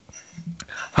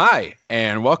Hi,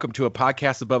 and welcome to a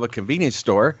podcast above a convenience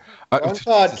store.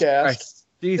 Podcast.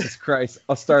 Jesus Christ.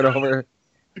 I'll start over.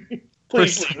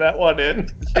 Please leave that one in.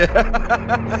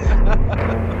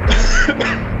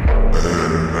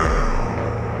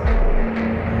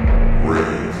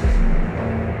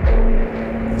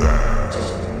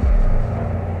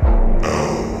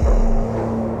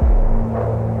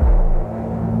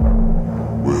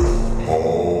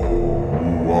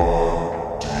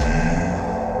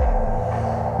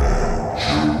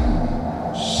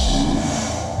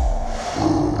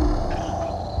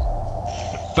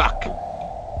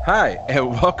 Hi,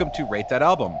 and welcome to Rate That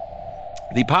Album,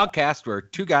 the podcast where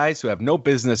two guys who have no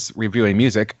business reviewing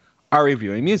music are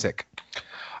reviewing music.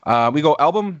 We go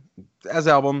album as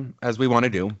we want to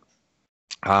do.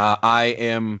 I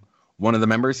am one of the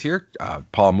members here,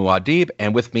 Paul Muad'Dib,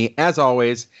 and with me, as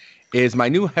always, is my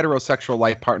new heterosexual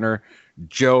life partner,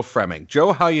 Joe Fremming.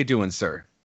 Joe, how you doing, sir?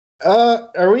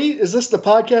 Is this the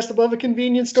podcast above a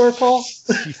convenience store, Paul?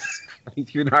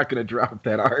 You're not going to drop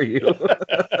that, are you?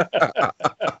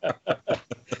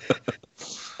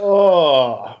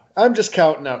 Oh, I'm just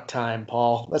counting out time,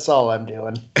 Paul. That's all I'm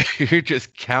doing. You're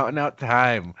just counting out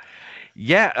time.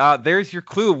 Yeah, there's your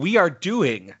clue. We are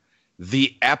doing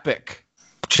the epic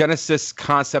Genesis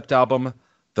concept album,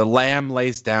 The Lamb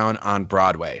Lays Down on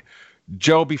Broadway.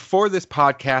 Joe, before this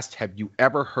podcast, have you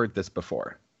ever heard this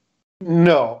before?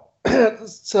 No.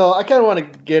 So I kind of want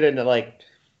to get into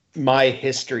my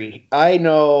history. I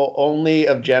know only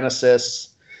of Genesis.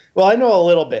 Well, I know a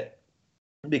little bit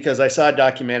because I saw a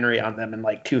documentary on them in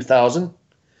 2000.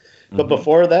 But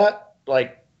before that,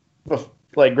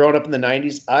 growing up in the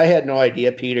 90s, I had no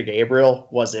idea Peter Gabriel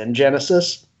was in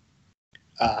Genesis.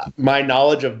 My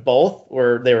knowledge of both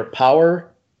they were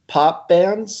power pop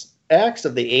acts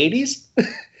of the 80s,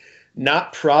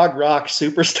 not prog rock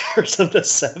superstars of the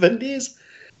 70s.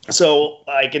 So,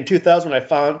 in 2000, I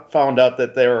found out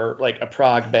that they were a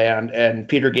prog band, and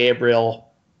Peter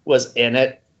Gabriel was in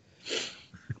it.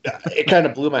 It kind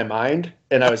of blew my mind,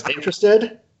 and I was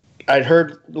interested. I'd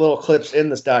heard little clips in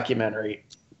this documentary,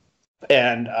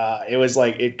 and it was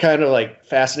it kind of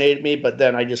fascinated me. But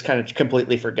then I just kind of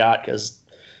completely forgot because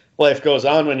life goes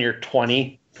on when you're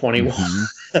 20, 21.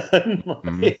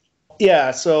 Mm-hmm.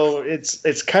 Yeah, so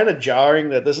it's kind of jarring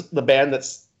that this is the band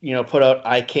that's put out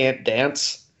 "I Can't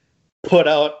Dance." Put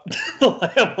out The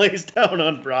Lamb Lays Down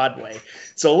on Broadway.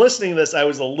 So listening to this, I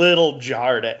was a little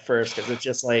jarred at first because it's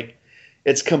just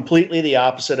it's completely the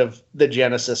opposite of the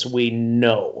Genesis we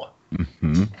know.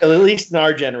 Mm-hmm. At least in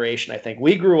our generation, I think.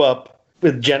 We grew up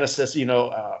with Genesis,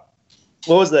 what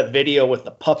was that video with the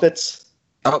puppets?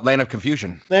 Oh, Land of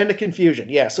Confusion. Land of Confusion,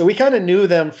 yeah. So we kind of knew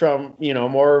them from,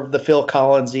 more of the Phil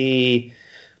Collins-y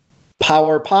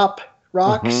power pop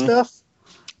rock stuff.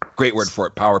 Great word for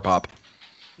it, power pop.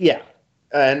 Yeah.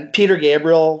 And Peter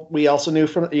Gabriel, we also knew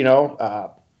from,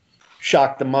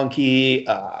 Shock the Monkey,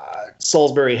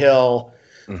 Salisbury Hill,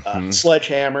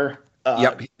 Sledgehammer.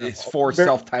 Yep, it's four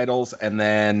self-titles, and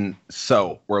then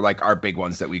So were our big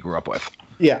ones that we grew up with.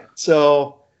 Yeah,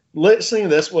 so listening to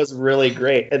this was really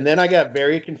great. And then I got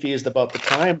very confused about the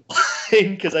timeline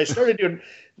because I started doing,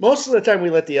 most of the time we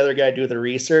let the other guy do the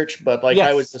research, but yes.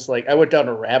 I was just I went down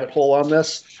a rabbit hole on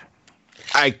this.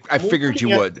 I figured you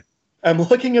would. I'm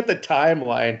looking at the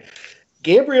timeline.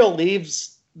 Gabriel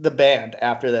leaves the band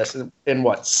after this in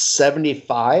what,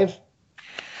 75?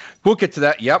 We'll get to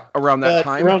that. Yep, around that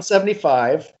time. Around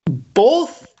 75.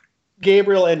 Both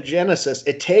Gabriel and Genesis,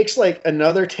 it takes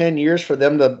another 10 years for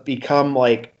them to become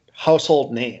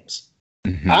household names.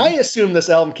 Mm-hmm. I assume this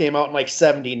album came out in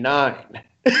 79,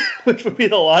 which would be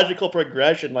the logical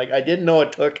progression. I didn't know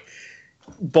it took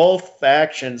both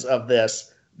factions of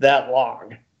this that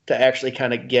long to actually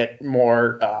kind of get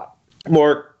more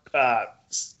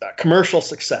commercial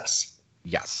success.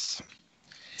 Yes.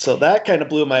 So that kind of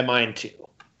blew my mind too.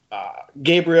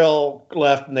 Gabriel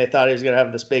left and they thought he was going to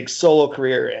have this big solo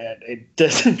career, and it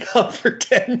doesn't come for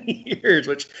 10 years,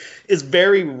 which is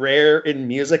very rare in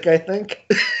music, I think.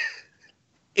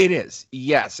 It is,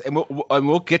 yes. And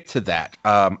we'll get to that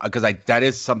because that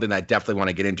is something I definitely want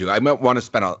to get into. I might want to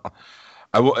spend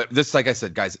this, like I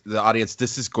said, guys, the audience,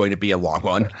 this is going to be a long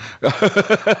one.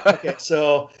 Okay,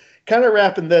 so kind of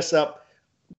wrapping this up,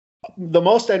 the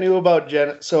most I knew about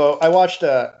so I watched,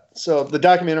 so the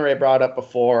documentary I brought up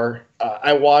before,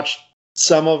 I watched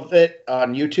some of it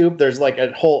on YouTube. There's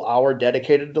a whole hour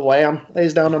dedicated to Lamb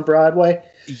Lays Down on Broadway.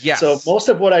 Yes. So most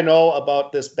of what I know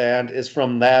about this band is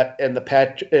from that and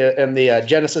the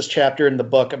Genesis chapter in the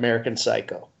book American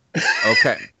Psycho.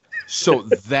 Okay. So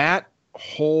that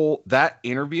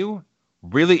interview,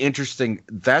 really interesting.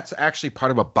 That's actually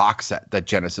part of a box set that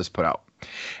Genesis put out.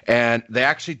 And they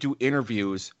actually do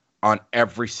interviews on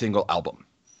every single album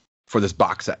for this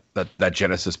box set that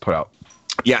Genesis put out.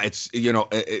 Yeah, it's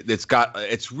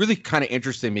it's really kind of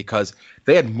interesting because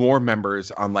they had more members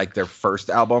on like their first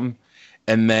album,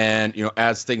 and then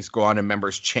as things go on and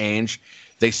members change,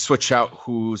 they switch out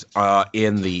who's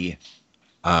in the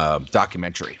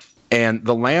documentary. And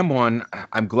the Lamb one,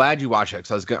 I'm glad you watched it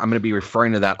because I'm going to be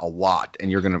referring to that a lot, and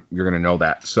you're gonna know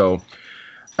that. So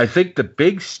I think the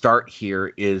big start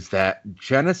here is that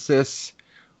Genesis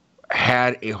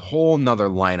had a whole nother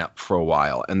lineup for a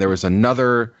while, and there was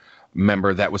another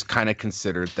member that was kind of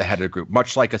considered the head of the group,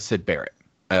 much like a Syd Barrett.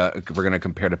 We're going to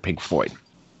compare to Pink Floyd.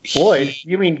 Floyd?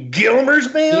 You mean Gilmer's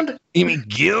band? You mean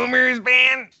Gilmer's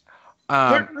band?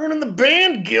 Quit ruining the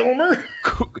band, Gilmer.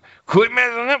 Quit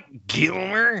messing up,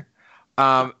 Gilmer.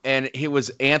 And he was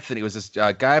Anthony. It was this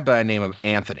guy by the name of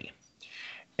Anthony,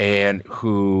 and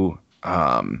who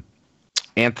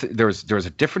there was a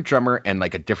different drummer and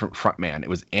like a different front man. It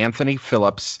was Anthony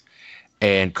Phillips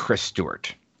and Chris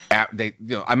Stewart.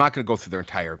 I'm not going to go through their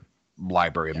entire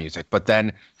library of music, but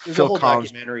then There's Phil a whole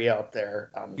Collins documentary out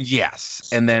there. Yes,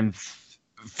 and then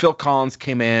Phil Collins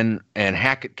came in and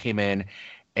Hackett came in,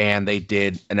 and they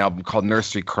did an album called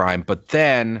Nursery Crime. But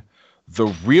then the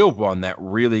real one that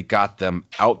really got them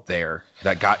out there,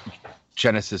 that got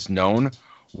Genesis known,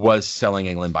 was Selling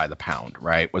England by the Pound,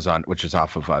 right? Which is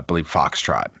off of, I believe,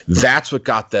 Foxtrot. That's what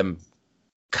got them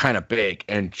kind of big.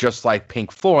 And just like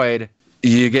Pink Floyd,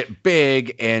 you get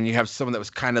big and you have someone that was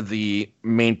kind of the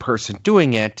main person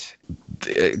doing it.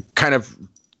 Kind of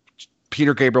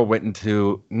Peter Gabriel went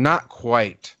into not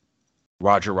quite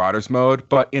Roger Waters mode,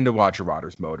 but into Roger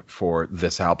Waters mode for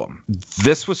this album.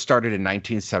 This was started in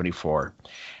 1974,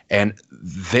 and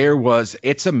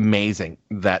it's amazing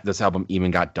that this album even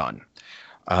got done,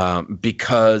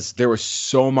 because there was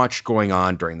so much going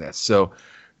on during this. So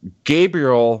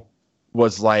Gabriel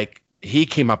was like, he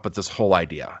came up with this whole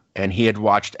idea, and he had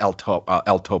watched El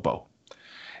Topo.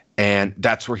 And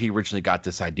that's where he originally got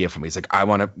this idea from. He's like, I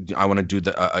want to do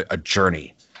a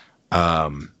journey,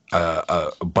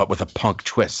 but with a punk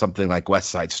twist, something like West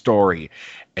Side Story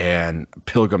and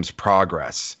Pilgrim's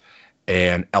Progress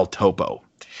and El Topo.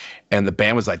 And the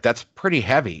band was like, that's pretty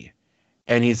heavy.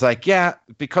 And he's like, yeah,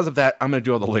 because of that, I'm going to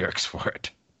do all the lyrics for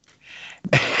it.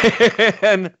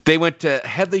 And they went to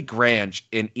Headley Grange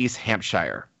in East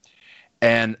Hampshire.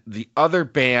 And the other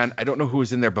band, I don't know who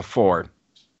was in there before.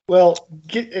 Well,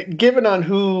 given on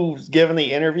who's given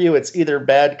the interview, it's either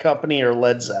Bad Company or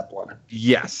Led Zeppelin.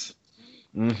 Yes.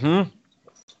 Mm-hmm.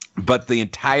 But the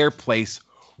entire place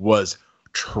was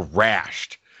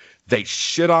trashed. They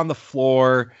shit on the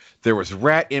floor. There was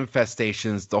rat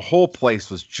infestations. The whole place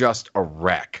was just a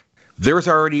wreck. There was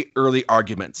already early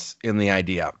arguments in the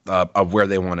idea of where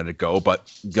they wanted to go,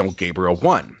 but Gabriel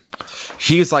won.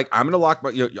 He's like, I'm going to lock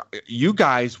you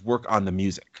guys work on the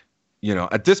music.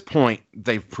 At this point,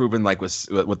 they've proven, like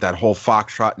with that whole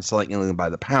Foxtrot and Selling England by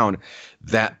the Pound,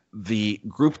 that the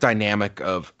group dynamic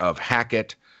of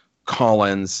Hackett,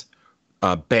 Collins,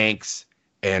 Banks,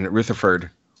 and Rutherford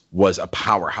was a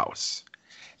powerhouse.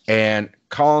 And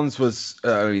Collins was,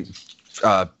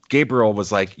 Gabriel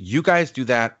was like, you guys do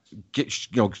that.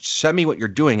 Send me what you're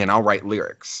doing and I'll write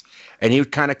lyrics. And he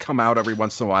would kind of come out every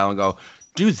once in a while and go,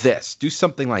 do this, do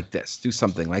something like this, do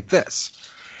something like this.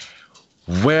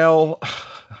 Well,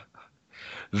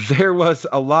 there was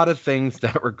a lot of things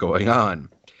that were going on.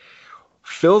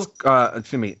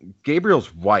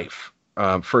 Gabriel's wife,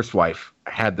 first wife,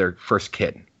 had their first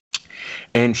kid,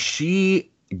 and she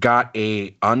got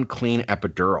a unclean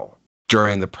epidural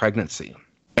during the pregnancy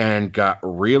and got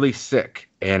really sick,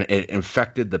 and it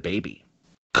infected the baby.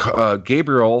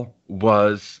 Gabriel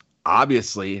was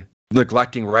obviously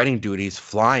neglecting writing duties,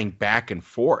 flying back and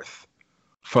forth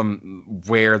from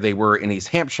where they were in East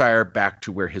Hampshire back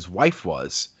to where his wife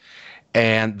was.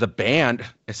 And the band,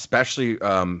 especially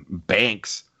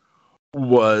Banks,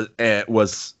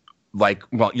 was like,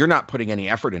 well, you're not putting any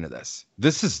effort into this.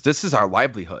 This is our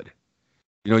livelihood.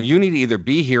 You need to either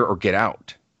be here or get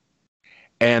out.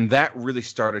 And that really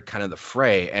started kind of the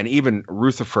fray. And even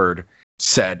Rutherford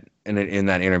said in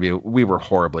that interview, we were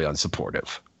horribly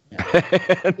unsupportive.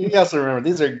 Yeah. You also remember,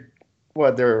 these are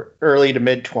they're early to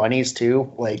mid 20s too.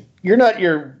 Like, you're not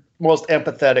your most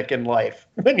empathetic in life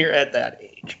when you're at that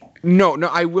age. No,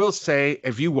 I will say,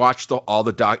 if you watch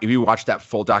if you watch that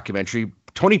full documentary,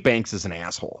 Tony Banks is an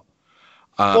asshole.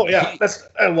 Oh yeah,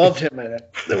 I loved him in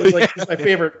it. It was like my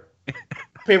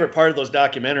favorite part of those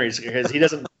documentaries, because he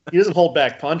doesn't hold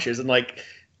back punches. And like,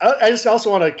 I just also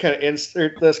want to kind of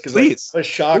insert this because I was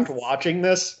shocked watching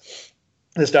this.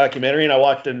 this documentary, and I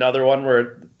watched another one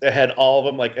where it had all of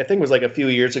them. Like I think it was like a few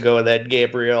years ago that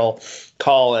Gabriel,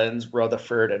 Collins,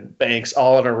 Rutherford, and Banks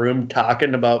all in a room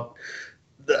talking about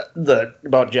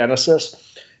about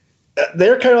Genesis.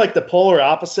 They're kind of like the polar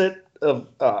opposite of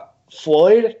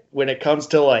Floyd when it comes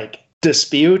to like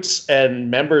disputes and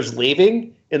members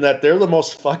leaving, in that they're the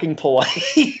most fucking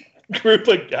polite group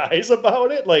of guys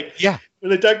about it. Like, yeah, when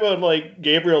they talk about like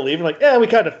Gabriel leaving, like, yeah, we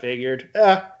kind of figured,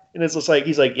 and it's just like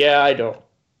he's like, yeah, I don't,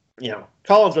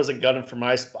 Collins wasn't gunning for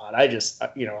my spot. I just,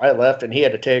 I left and he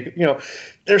had to take,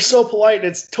 they're so polite.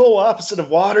 It's total opposite of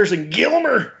Waters and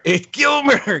Gilmer. It's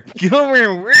Gilmer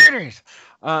and Waters.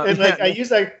 And like I use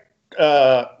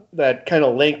that kind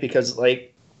of link because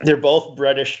like they're both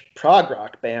British prog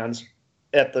rock bands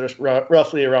at the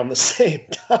roughly around the same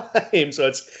time.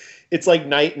 So it's like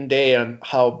night and day on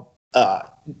how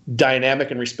dynamic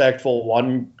and respectful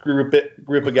one group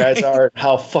of guys are, and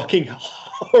how fucking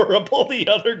horrible the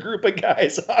other group of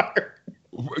guys are.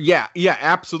 Yeah,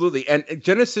 absolutely. And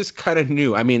Genesis kind of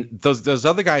knew. I mean, those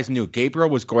other guys knew Gabriel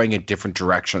was going in different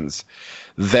directions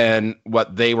than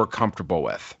what they were comfortable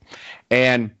with.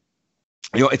 And,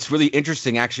 it's really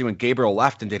interesting, actually, when Gabriel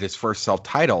left and did his first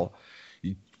self-title,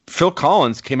 Phil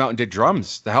Collins came out and did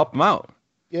drums to help him out.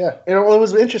 Yeah, and it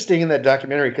was interesting in that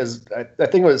documentary because I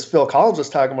think it was Phil Collins was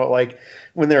talking about like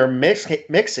when they were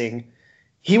mixing,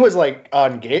 he was like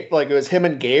on like it was him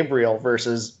and Gabriel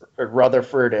versus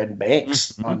Rutherford and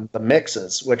Banks on the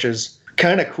mixes, which is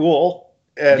kind of cool.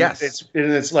 And yes,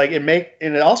 it's like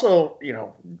it also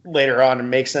later on it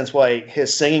makes sense why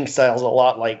his singing style is a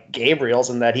lot like Gabriel's,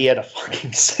 and that he had to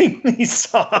fucking sing these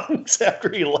songs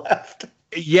after he left.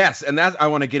 Yes, and that I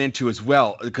want to get into as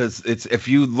well, because it's if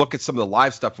you look at some of the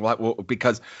live stuff,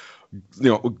 because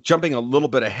jumping a little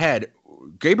bit ahead,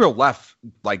 Gabriel left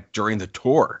like during the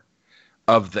tour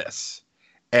of this,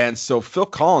 and so Phil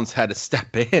Collins had to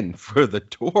step in for the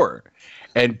tour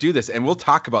and do this, and we'll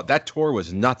talk about that tour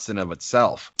was nuts in of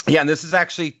itself. Yeah, and this is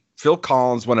actually Phil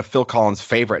Collins, one of Phil Collins'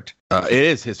 favorite. It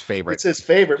is his favorite. It's his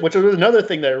favorite, which is another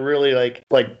thing that really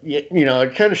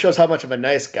it kind of shows how much of a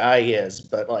nice guy he is.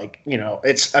 But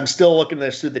I'm still looking at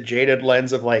this through the jaded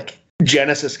lens of like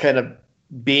Genesis kind of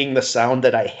being the sound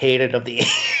that I hated of the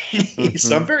 80s.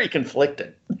 So I'm very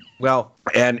conflicted. Well,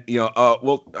 and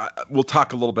we'll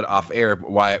talk a little bit off air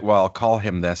why I'll call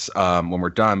him this when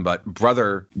we're done. But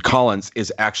Brother Collins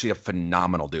is actually a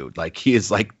phenomenal dude. Like he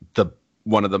is like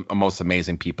one of the most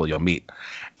amazing people you'll meet.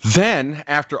 Then,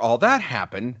 after all that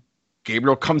happened,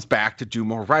 Gabriel comes back to do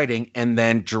more writing, and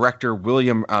then director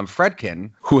William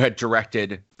Friedkin, who had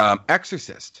directed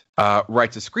Exorcist,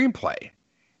 writes a screenplay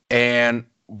and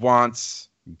wants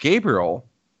Gabriel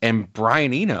and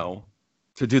Brian Eno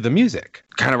to do the music.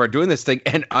 Kind of are doing this thing,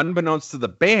 and unbeknownst to the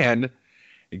band,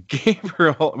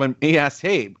 Gabriel, when he asked,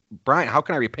 hey, Brian, how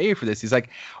can I repay you for this? He's like,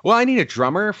 well, I need a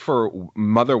drummer for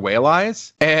Mother Whale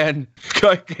Eyes. And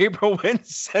Gabriel went and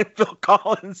sent Phil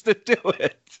Collins to do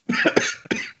it.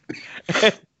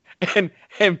 and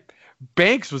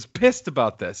Banks was pissed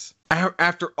about this.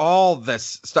 After all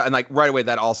this stuff, and like right away,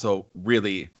 that also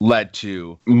really led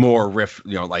to more riff,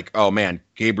 oh man,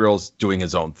 Gabriel's doing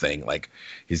his own thing. Like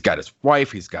he's got his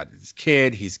wife, he's got his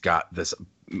kid, he's got this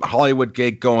Hollywood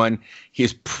gig going.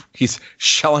 He's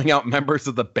shelling out members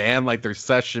of the band like they're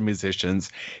session musicians.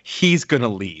 He's gonna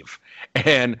leave,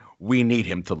 and we need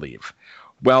him to leave.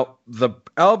 Well, the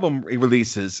album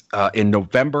releases in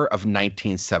November of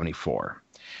 1974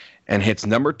 and hits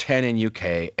number 10 in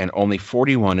UK and only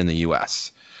 41 in the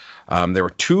US. There were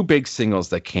two big singles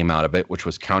that came out of it, which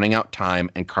was Counting Out Time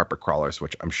and Carpet Crawlers,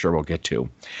 which I'm sure we'll get to.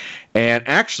 And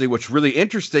actually, what's really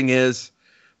interesting is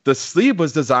the sleeve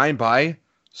was designed by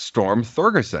Storm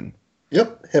Thorgerson.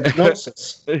 Yep,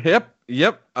 Hypnosis.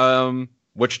 Yep.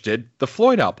 Which did the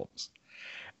Floyd albums.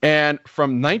 And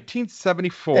from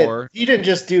 1974... He didn't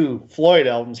just do Floyd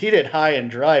albums. He did High and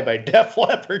Dry by Def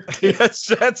Leppard.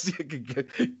 Yes,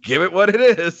 give it what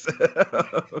it is.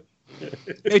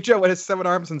 Hey, Joe, it has 7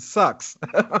 arms and sucks.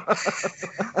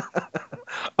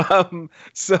 From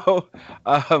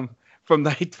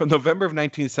November of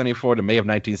 1974 to May of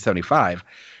 1975,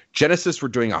 Genesis were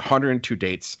doing 102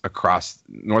 dates across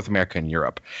North America and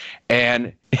Europe.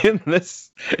 And in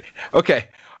this... Okay...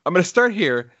 I'm going to start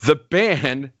here. The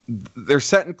band, their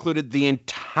set included the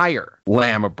entire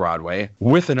Lamb of Broadway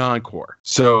with an encore.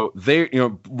 So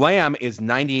Lamb is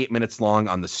 98 minutes long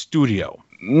on the studio.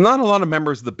 Not a lot of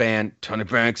members of the band, Tony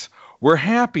Banks, were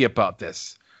happy about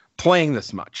this, playing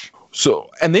this much.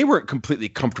 So, and they weren't completely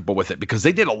comfortable with it because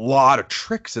they did a lot of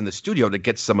tricks in the studio to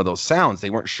get some of those sounds. They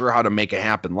weren't sure how to make it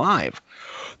happen live.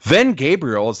 Then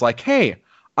Gabriel is like, hey,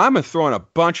 I'm going to throw in a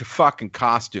bunch of fucking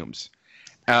costumes.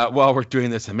 while we're doing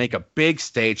this and make a big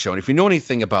stage show. And if you know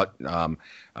anything about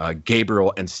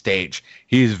Gabriel and stage,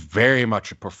 he's very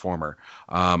much a performer.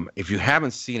 If you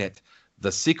haven't seen it,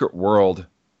 the secret world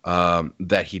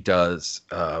that he does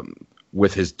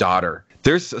with his daughter,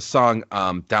 there's a song,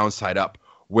 Downside Up,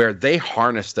 where they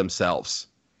harness themselves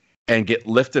and get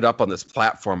lifted up on this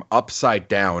platform upside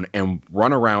down and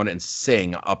run around and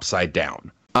sing upside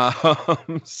down.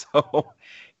 So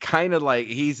kind of like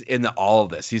he's in all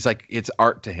of this. He's like, it's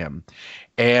art to him.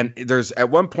 And there's at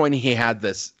one point he had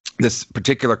this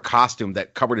particular costume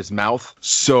that covered his mouth,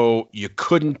 so you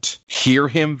couldn't hear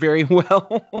him very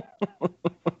well.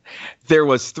 There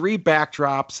was 3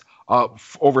 backdrops, about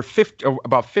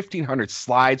 1,500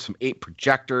 slides from 8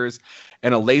 projectors,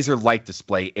 and a laser light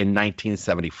display in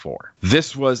 1974.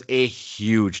 This was a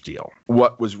huge deal.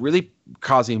 What was really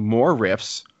causing more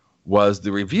riffs was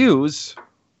the reviews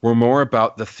were more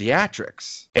about the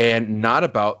theatrics and not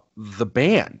about the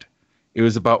band. It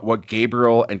was about what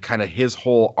Gabriel and kind of his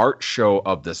whole art show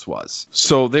of this was.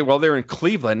 So they're in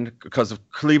Cleveland, because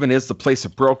Cleveland is the place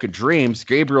of broken dreams.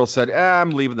 Gabriel said,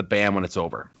 I'm leaving the band when it's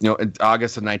over. In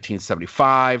August of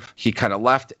 1975, he kind of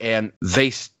left, and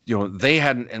they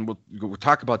hadn't, and we'll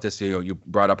talk about this. You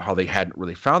brought up how they hadn't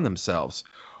really found themselves.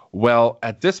 Well,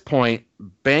 at this point,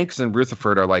 Banks and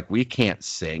Rutherford are like, we can't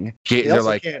sing. They're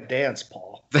like, can't dance,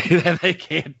 Paul. They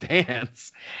can't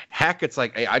dance. Hackett's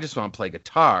like, hey, I just want to play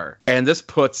guitar. And this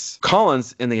puts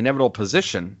Collins in the inevitable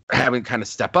position, having kind of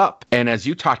step up. And as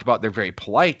you talked about, they're very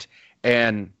polite.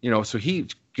 And, so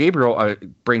Gabriel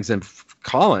brings in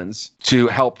Collins to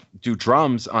help do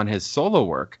drums on his solo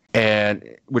work, and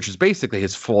which is basically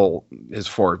his 4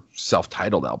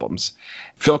 self-titled albums.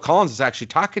 Phil Collins is actually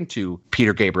talking to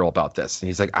Peter Gabriel about this, and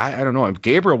he's like, I don't know. And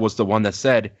Gabriel was the one that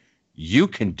said, you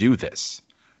can do this.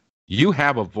 You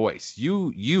have a voice.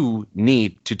 You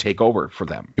need to take over for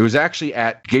them. It was actually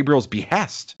at Gabriel's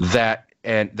behest that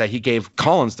he gave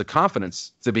Collins the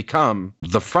confidence to become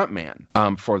the frontman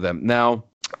for them. Now,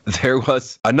 there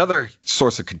was another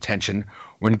source of contention.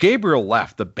 When Gabriel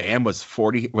left, the band was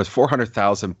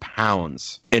 400,000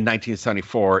 pounds in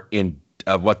 1974 in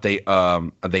what they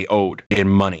owed in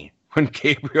money when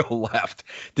Gabriel left.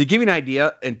 To give you an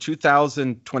idea, in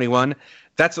 2021,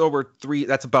 that's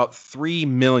about 3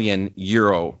 million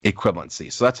euro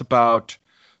equivalency. So that's about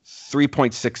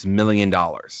 $3.6 million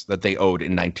that they owed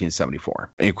in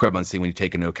 1974 equivalency when you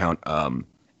take into account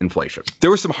inflation.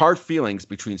 There were some hard feelings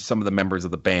between some of the members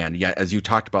of the band, yet as you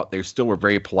talked about, they still were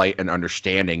very polite and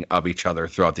understanding of each other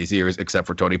throughout these years, except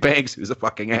for Tony Banks, who's a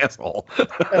fucking asshole.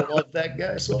 I love that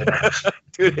guy so much.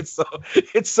 Dude,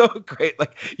 it's so great.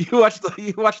 Like you watch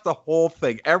the whole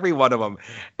thing, every one of them,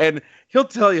 and he'll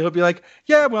be like,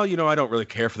 yeah, well, I don't really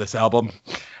care for this album.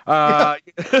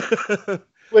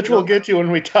 Which we'll get to when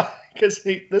we talk, because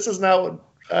this is not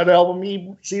an album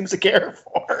he seems to care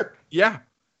for. Yeah,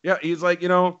 he's like,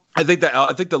 I think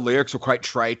the lyrics were quite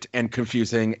trite and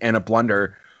confusing and a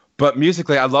blunder, but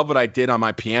musically, I love what I did on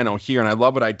my piano here, and I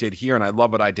love what I did here, and I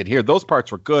love what I did here. Those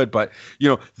parts were good, but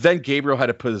then Gabriel had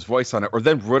to put his voice on it, or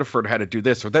then Rutherford had to do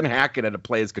this, or then Hackett had to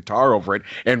play his guitar over it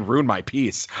and ruin my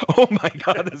piece. Oh my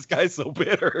God, this guy's so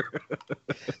bitter.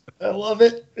 I love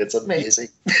it. It's amazing.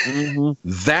 Mm-hmm.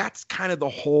 That's kind of the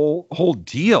whole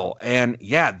deal, and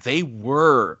yeah, they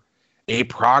were a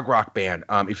prog rock band.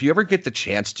 If you ever get the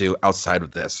chance to, outside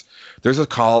of this, there's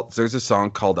a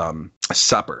song called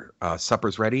Supper.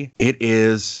 Supper's Ready. It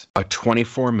is a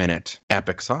 24-minute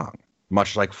epic song,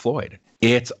 much like Floyd.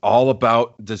 It's all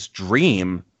about this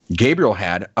dream Gabriel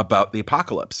had about the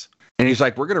apocalypse. And he's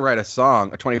like, we're going to write a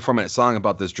 24-minute song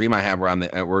about this dream I have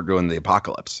where we're doing the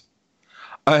apocalypse.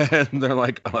 And they're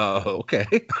like, okay.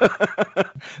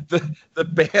 the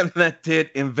band that did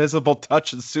Invisible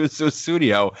Touch in Suzu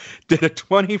Studio did a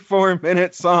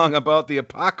 24-minute song about the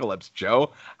apocalypse,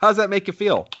 Joe. How does that make you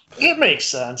feel? It makes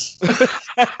sense.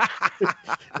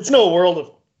 It's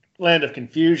no land of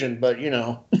confusion, but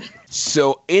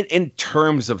So in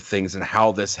terms of things and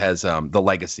how this has the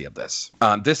legacy of this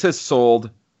has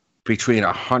sold between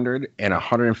 100 and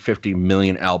 150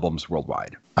 million albums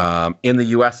worldwide. In the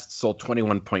U.S., it sold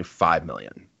 21.5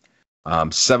 million,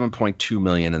 7.2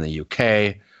 million in the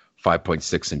UK,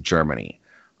 5.6 in Germany.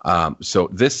 So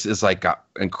this is like an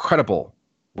incredible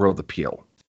world appeal.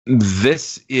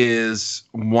 This is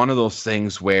one of those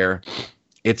things where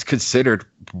it's considered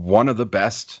one of the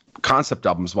best concept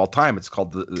albums of all time. It's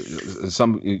called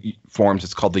some forms,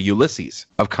 it's called the Ulysses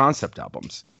of concept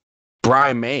albums.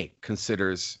 Brian May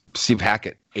considers Steve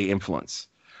Hackett a influence.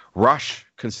 Rush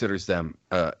considers them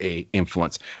a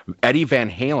influence. Eddie Van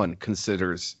Halen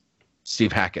considers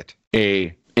Steve Hackett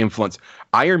a influence.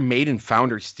 Iron Maiden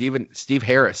founder Steve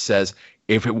Harris says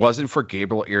if it wasn't for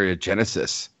Gabriel era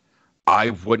Genesis,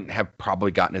 I wouldn't have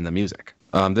probably gotten in the music.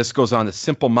 This goes on to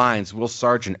Simple Minds, Will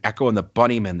Sargent, Echo and the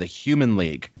Bunnymen, The Human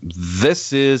League.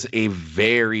 This is a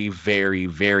very, very,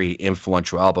 very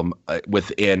influential album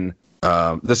within.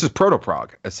 This is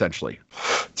proto-prog, essentially,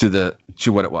 to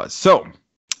what it was. So,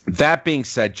 that being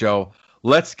said, Joe,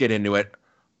 let's get into it.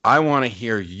 I want to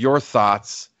hear your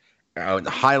thoughts,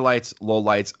 highlights,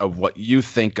 lowlights of what you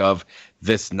think of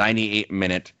this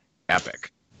 98-minute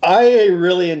epic. I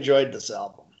really enjoyed this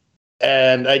album.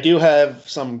 And I do have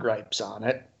some gripes on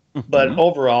it, but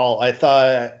overall, I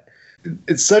thought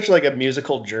it's such like a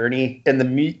musical journey, and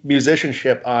the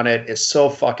musicianship on it is so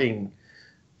fucking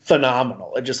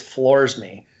phenomenal. It just floors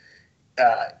me.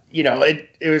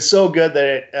 It was so good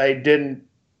that I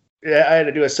had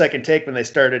to do a second take when they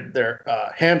started their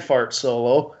hand fart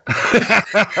solo.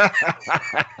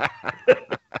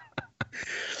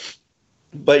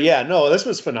 But yeah, no, this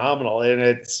was phenomenal, and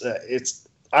it's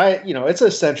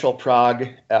a central prog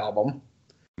album.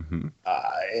 Mm-hmm.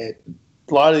 A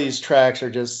lot of these tracks are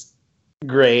just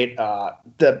great. I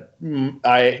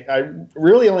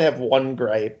really only have one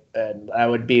gripe, and that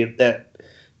would be that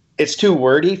it's too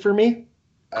wordy for me.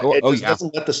 Cool. It just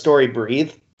doesn't let the story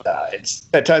breathe. It's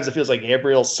at times it feels like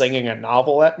Gabriel's singing a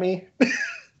novel at me.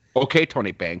 Okay,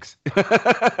 Tony Banks.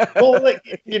 Well,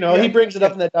 he brings it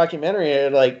up in that documentary,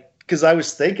 and because I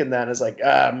was thinking that, it's like,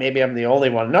 maybe I'm the only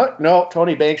one. No,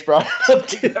 Tony Banks brought it up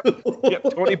too. Yep,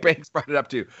 Tony Banks brought it up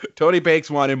too. Tony Banks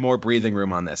wanted more breathing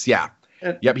room on this. Yeah.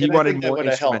 He wanted more. That would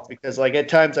have helped because, at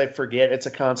times I forget it's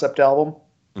a concept album.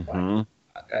 Mm-hmm.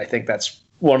 I think that's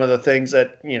one of the things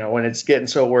that when it's getting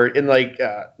so wordy,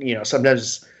 and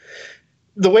sometimes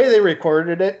the way they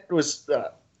recorded it was,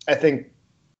 I think,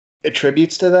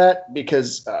 attributes to that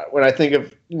because when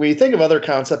you think of other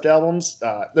concept albums,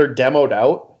 they're demoed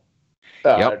out.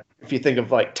 If you think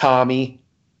of Tommy,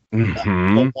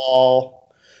 The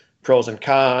Wall, Pros and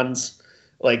Cons,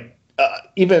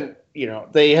 even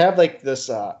they have this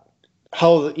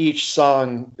how each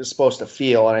song is supposed to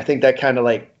feel, and I think that kind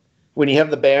of when you have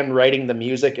the band writing the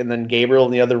music and then Gabriel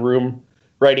in the other room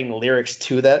writing the lyrics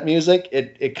to that music,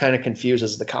 it kind of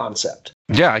confuses the concept.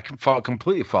 Yeah, I can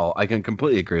completely follow. I can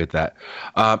completely agree with that.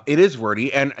 It is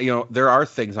wordy, and there are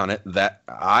things on it that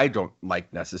I don't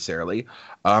like necessarily,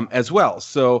 as well.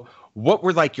 So, what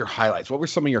were your highlights? What were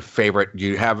some of your favorite? Do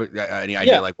you have any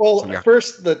idea? Yeah,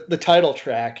 first the title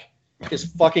track is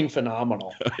fucking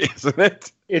phenomenal, isn't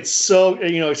it? It's so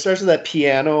it starts with that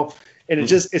piano, and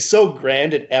it's so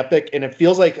grand and epic, and it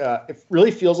feels like it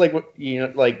really feels like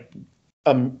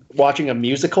watching a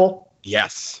musical.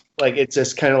 Yes. It's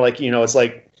just kind of it's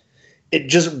it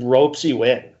just ropes you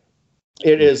in.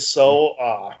 It is so,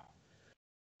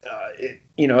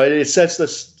 it sets the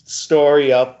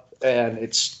story up, and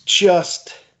it's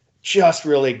just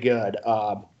really good.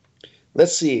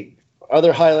 Let's see.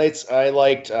 Other highlights, I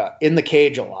liked In the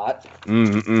Cage a lot.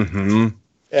 Mm-hmm.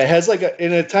 It has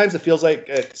and at times it feels like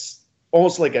it's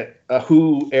almost like a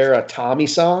Who era Tommy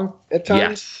song at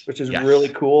times, which is really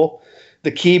cool. The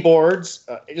keyboards,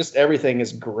 just everything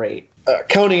is great.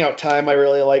 Counting Out Time, I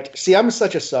really liked. See, I'm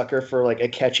such a sucker for a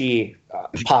catchy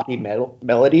poppy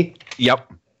melody.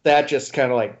 Yep. That just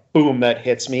kind of boom, that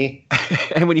hits me.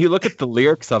 And when you look at the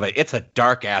lyrics of it, it's a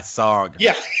dark ass song.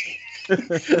 Yeah.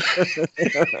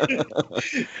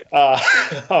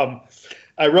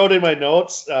 I wrote in my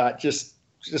notes just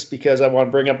because I want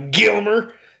to bring up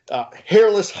Gilmer,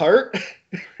 Hairless Heart.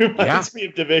 Reminds me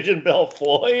of Division Bell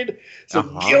Floyd. So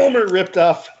Gilmer ripped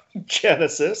off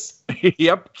Genesis.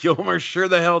 Yep, Gilmer sure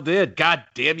the hell did. God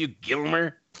damn you,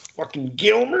 Gilmer. Fucking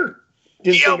Gilmer.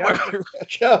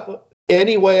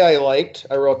 Anyway, I liked.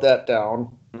 I wrote that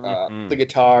down. The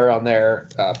guitar on there,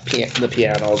 the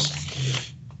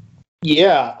pianos.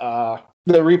 Yeah,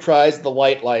 the reprise, The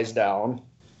Light Lies Down.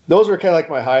 Those were kind of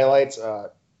my highlights.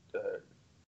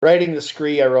 Writing the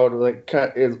Scree, I wrote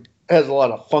it has a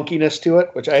lot of funkiness to it,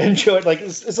 which I enjoyed.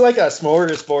 It's like a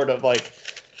smorgasbord of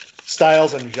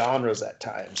styles and genres at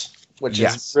times, which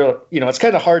is real. It's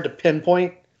kind of hard to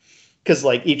pinpoint because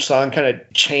each song kind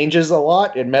of changes a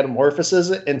lot and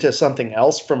metamorphoses it into something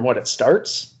else from what it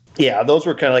starts. Yeah, those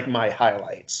were kind of my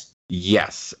highlights.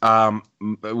 Yes. I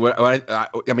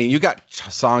mean, you got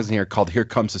songs in here called "Here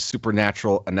Comes a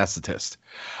Supernatural Anesthetist."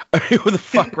 Who the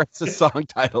fuck writes a song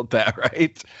titled that,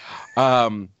 right?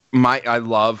 I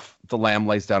love The Lamb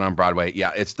Lays Down on Broadway.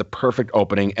 Yeah, it's the perfect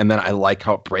opening, and then I like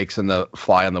how it breaks in the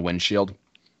fly on the windshield.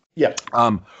 Yeah.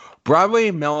 Broadway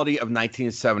Melody of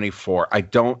 1974. I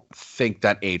don't think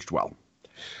that aged well.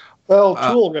 Well,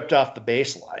 Tool ripped off the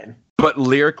bass line. But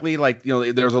lyrically, like,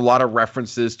 there's a lot of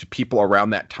references to people around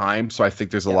that time. So I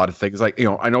think there's a lot of things like,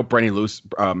 I know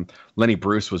Lenny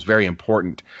Bruce was very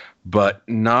important, but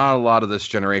not a lot of this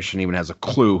generation even has a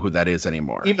clue who that is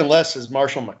anymore. Even less is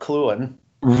Marshall McLuhan.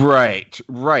 Right.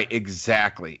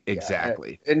 Exactly.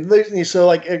 And so,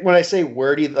 like, when I say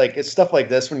wordy, like, it's stuff like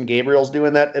this when Gabriel's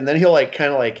doing that, and then he'll, like,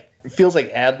 kind of, like, it feels like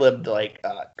ad-libbed, like,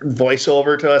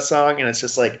 voiceover to a song, and it's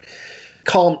just like,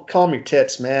 calm your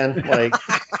tits, man. Like,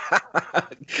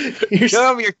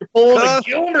 you're pulling a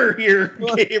Gilmer here,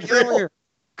 Gabriel.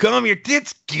 Calm your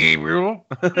tits, Gabriel.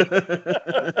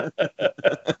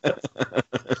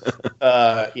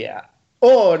 Yeah.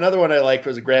 Oh, another one I liked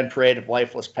was a Grand Parade of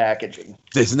Lifeless Packaging.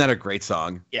 Isn't that a great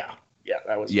song? Yeah,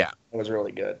 that was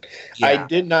really good. Yeah. I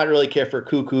did not really care for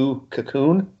Cuckoo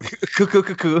Cocoon. Cuckoo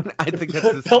Cocoon. I think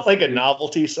it felt like a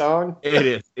novelty song. It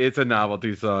is. It's a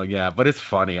novelty song, yeah, but it's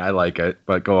funny. I like it.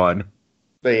 But go on.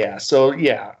 But yeah, so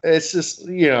yeah, it's just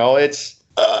it's.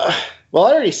 Well,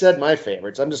 I already said my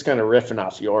favorites. I'm just kind of riffing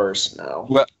off yours now.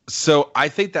 Well, so I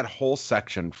think that whole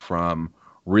section from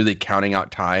really counting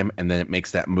out time, and then it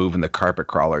makes that move in the Carpet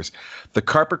Crawlers. The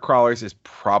Carpet Crawlers is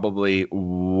probably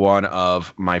one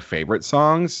of my favorite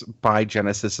songs by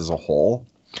Genesis as a whole.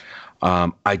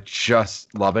 I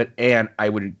just love it, and I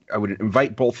would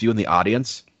invite both you and the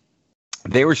audience.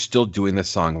 They were still doing this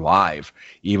song live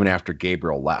even after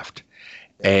Gabriel left,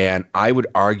 and I would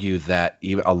argue that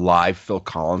even a live Phil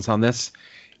Collins on this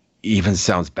even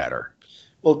sounds better.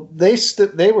 Well, they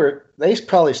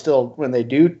probably still, when they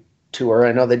do tour,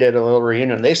 I know they did a little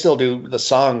reunion, they still do the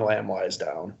song Lamb Lies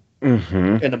Down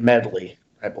in a medley,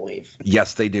 I believe.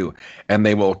 Yes, they do. And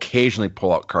they will occasionally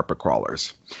pull out Carpet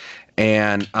Crawlers.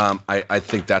 And I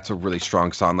think that's a really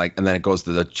strong song. Like, and then it goes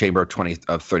to the Chamber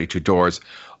of 32 Doors,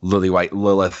 Lily White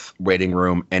Lilith, Waiting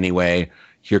Room, Anyway,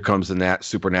 Here Comes the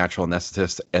Supernatural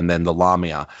Anesthetist, and then the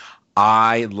Lamia.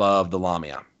 I love the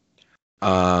Lamia.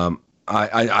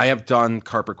 I have done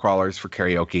Carpet Crawlers for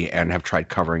karaoke and have tried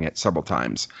covering it several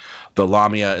times. The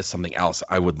Lamia is something else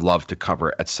I would love to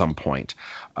cover at some point.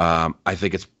 I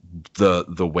think it's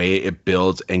the way it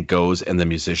builds and goes, and the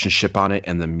musicianship on it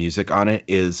and the music on it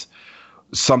is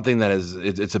something that is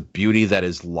it's a beauty that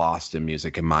is lost in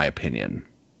music, in my opinion.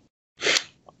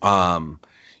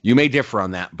 You may differ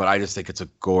on that, but I just think it's a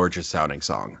gorgeous sounding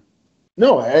song.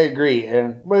 No, I agree,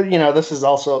 but this is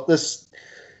also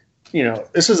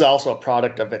a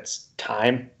product of its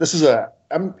time. This is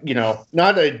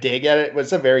not a dig at it, but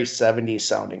it's a very 70s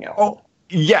sounding album. Oh,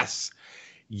 yes.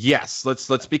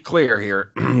 Let's be clear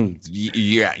here.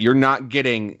 Yeah, you're not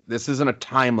getting, this isn't a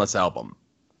timeless album.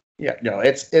 Yeah, no,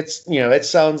 it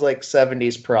sounds like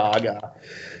 70s prog.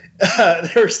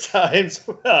 There's times,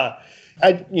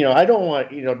 I don't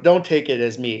want, don't take it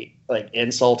as me like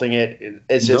insulting it.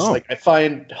 It's just like, I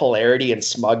find hilarity and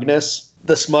smugness.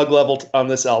 The smug level on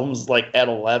this album is like at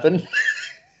 11.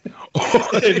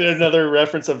 And another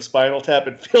reference of Spinal Tap.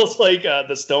 It feels like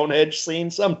the Stonehenge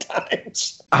scene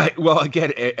sometimes. I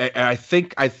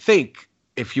think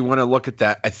if you want to look at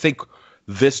that, I think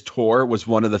this tour was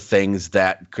one of the things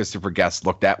that Christopher Guest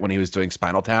looked at when he was doing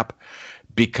Spinal Tap,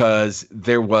 because in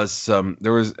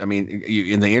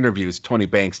the interviews, Tony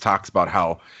Banks talks about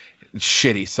how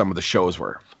shitty some of the shows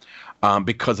were.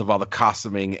 Because of all the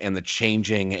costuming and the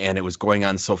changing, and it was going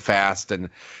on so fast, and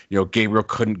Gabriel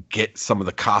couldn't get some of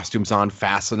the costumes on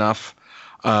fast enough.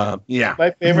 Yeah, my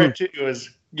favorite too was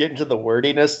getting to the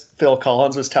wordiness. Phil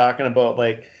Collins was talking about,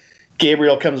 like,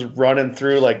 Gabriel comes running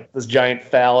through like this giant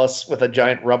phallus with a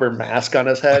giant rubber mask on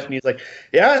his head, and he's like,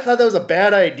 "Yeah, I thought that was a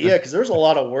bad idea because there's a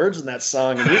lot of words in that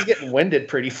song, and he's getting winded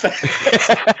pretty fast."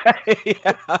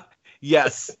 Yeah.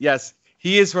 Yes.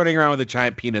 He is running around with a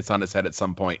giant penis on his head at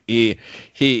some point. He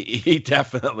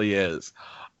definitely is.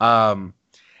 Now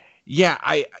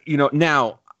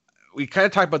we kind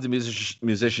of talked about the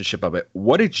musicianship of it.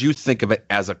 What did you think of it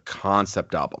as a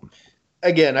concept album?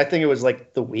 Again, I think it was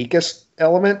like the weakest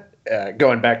element.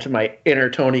 Going back to my inner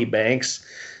Tony Banks,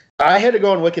 I had to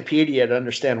go on Wikipedia to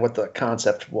understand what the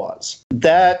concept was.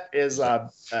 That is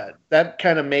that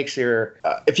kind of makes your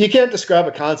if you can't describe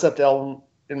a concept album,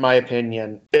 in my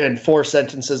opinion, in 4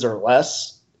 sentences or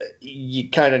less, you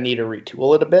kind of need to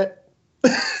retool it a bit.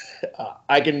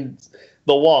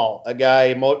 The Wall, a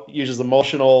guy uses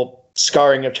emotional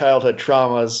scarring of childhood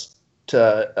traumas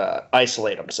to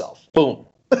isolate himself. Boom.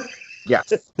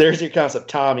 Yes. There's your concept.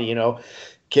 Tommy,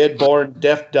 kid born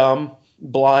deaf, dumb,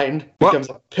 blind, becomes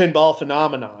a pinball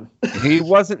phenomenon. He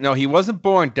wasn't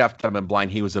born deaf, dumb, and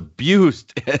blind. He was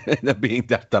abused into being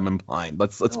deaf, dumb, and blind.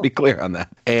 Let's be clear on that.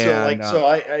 And, so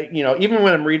I even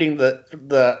when I'm reading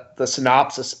the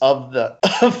synopsis of the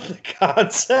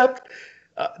concept,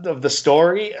 of the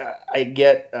story,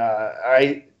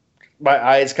 my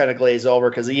eyes kind of glaze over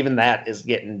because even that is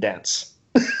getting dense.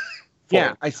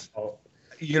 Yeah, I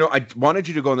wanted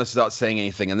you to go on this without saying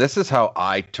anything, and this is how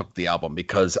I took the album,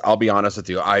 because I'll be honest with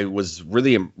you, I was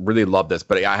really loved this,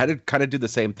 but I had to kind of do the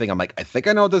same thing. I'm like, I think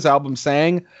I know what this album's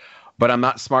saying, but I'm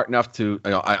not smart enough to,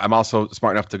 I'm also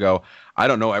smart enough to go, I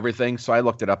don't know everything, so I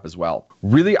looked it up as well.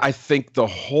 Really, I think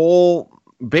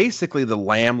basically the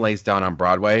Lamb Lays Down on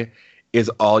Broadway is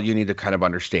all you need to kind of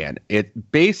understand.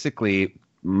 It basically,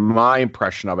 my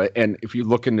impression of it, and if you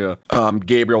look into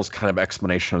Gabriel's kind of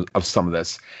explanation of some of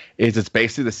this, is it's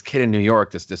basically this kid in New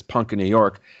York, this punk in New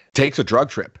York, takes a drug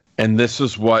trip. And this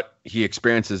is what he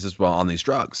experiences as well on these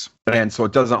drugs. And so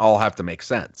it doesn't all have to make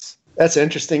sense. That's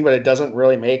interesting, but it doesn't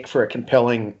really make for a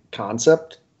compelling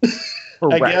concept,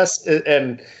 I guess.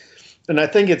 And I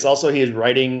think it's also he's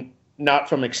writing not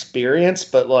from experience,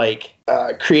 but like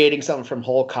creating something from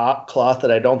whole cloth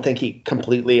that I don't think he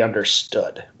completely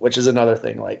understood, which is another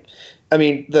thing. Like, I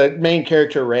mean, the main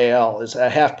character, Rael, is a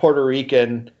half Puerto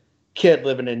Rican kid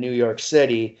living in New York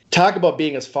City. Talk about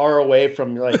being as far away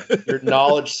from like your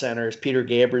knowledge center as Peter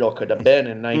Gabriel could have been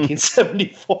in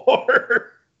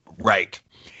 1974. Right.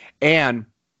 And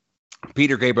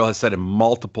Peter Gabriel has said in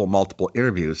multiple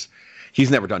interviews, he's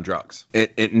never done drugs.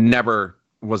 It never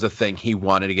was a thing he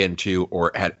wanted to get into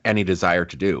or had any desire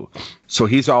to do. So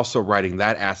he's also writing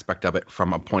that aspect of it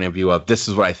from a point of view of, this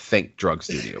is what I think drugs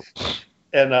do to you.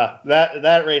 And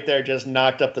that right there just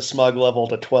knocked up the smug level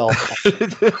to 12.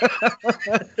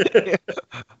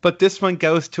 But this one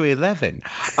goes to 11.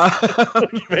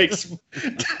 Makes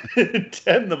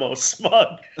 10 the most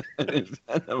smug. 10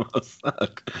 the most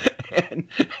smug. And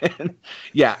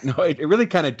yeah, no, it really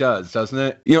kind of does, doesn't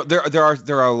it? You know, there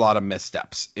are a lot of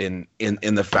missteps in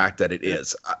the fact that it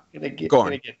is. Go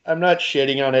on. I'm not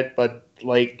shitting on it, but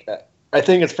like I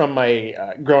think it's from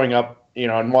my growing up, you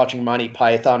know, and watching Monty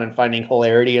Python and finding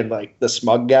hilarity in like the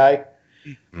smug guy.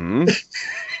 Mm-hmm.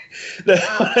 When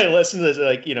I listen to this,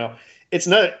 like, you know, it's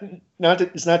not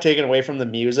taken away from the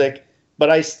music, but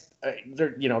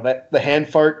you know, that the hand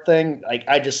fart thing, like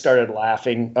I just started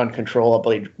laughing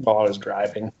uncontrollably while I was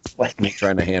driving. Like me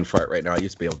trying to hand fart right now. I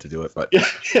used to be able to do it, but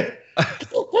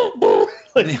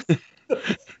like,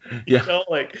 you know,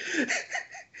 like.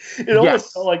 It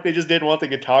almost felt like they just didn't want the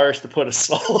guitarist to put a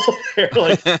solo there.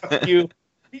 Like, fuck you.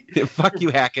 Fuck you,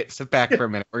 Hackett. Sit back for a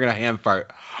minute. We're going to hand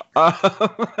fart.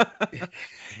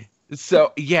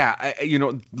 So, yeah, you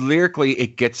know, lyrically,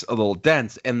 it gets a little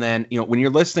dense. And then, you know, when you're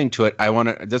listening to it,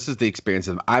 this is the experience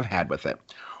that I've had with it,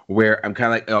 where I'm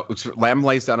kind of like, Lamb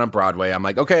Lays Down on Broadway. I'm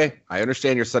like, okay, I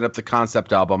understand you're setting up the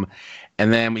concept album.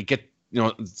 And then we get, you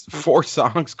know, 4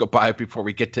 songs go by before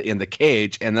we get to In the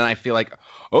Cage. And then I feel like,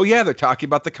 oh, yeah, they're talking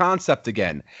about the concept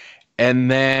again.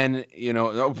 And then, you know,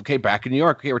 okay, back in New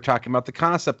York, okay, we're talking about the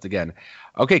concept again.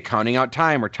 Okay, Counting Out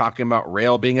Time, we're talking about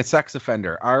Rael being a sex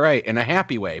offender. All right, in a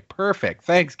happy way. Perfect.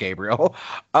 Thanks, Gabriel.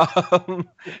 And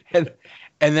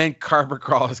then Carpet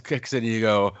Crawlers kicks in and you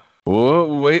go,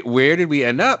 whoa, wait, where did we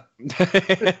end up?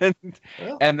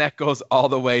 and that goes all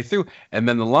the way through. And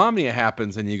then the Lamia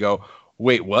happens and you go,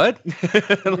 wait, what?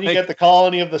 Like, you get the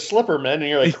colony of the Slippermen, and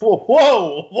you're like,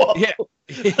 whoa. Yeah.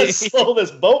 Let's slow this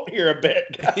boat here a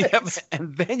bit, guys. Yep.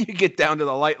 And then you get down to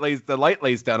the light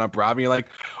lays down on Broadway, and you're like,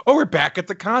 oh, we're back at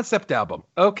the concept album.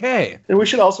 Okay. And we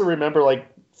should also remember, like,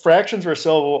 Fractions were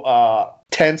so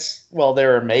tense while they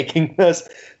were making this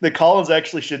that Collins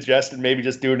actually suggested maybe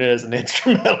just doing it as an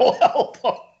instrumental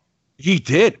album. He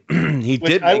did. He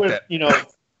did make that. You know,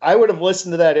 I would have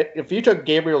listened to that. If you took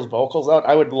Gabriel's vocals out,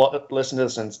 I would listen to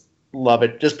this and love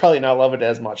it. Just probably not love it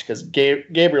as much because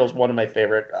Gabriel's one of my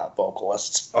favorite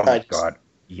vocalists. Oh, my God.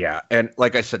 Yeah. And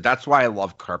like I said, that's why I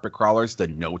love Carpet Crawlers, the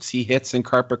notes he hits in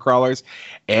Carpet Crawlers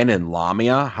and in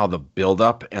Lamia, how the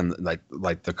build-up and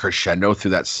like the crescendo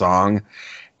through that song.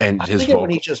 And I his think when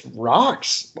he just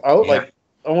rocks out, like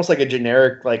almost like a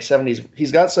generic like 70s.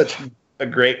 He's got such a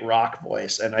great rock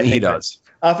voice. And I think he does.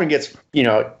 Often gets, you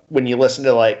know, when you listen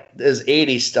to like his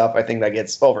 80s stuff, I think that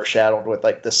gets overshadowed with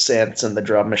like the synths and the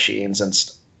drum machines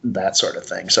and that sort of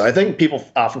thing. So I think people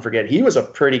often forget he was a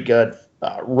pretty good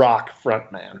rock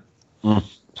frontman. Mm.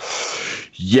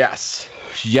 Yes,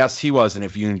 he was. And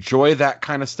if you enjoy that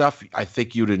kind of stuff, I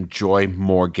think you'd enjoy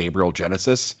more Gabriel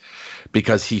Genesis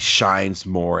because he shines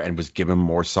more and was given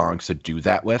more songs to do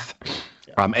that with.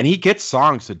 Yeah. And he gets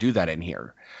songs to do that in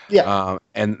here. Yeah.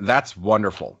 And that's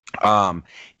wonderful.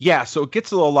 Yeah, so it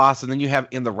gets a little lost. And then you have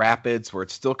In the Rapids, where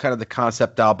it's still kind of the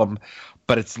concept album,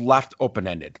 but it's left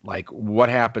open-ended. Like, what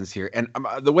happens here? And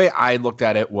the way I looked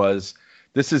at it was,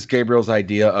 this is Gabriel's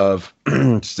idea of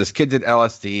this kid did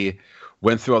LSD.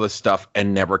 went through all this stuff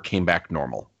and never came back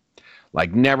normal.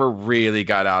 Like, never really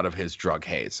got out of his drug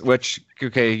haze, which,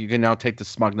 okay, you can now take the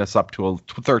smugness up to a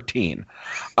 13.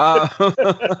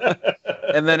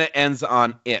 And then it ends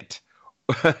on It.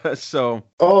 So.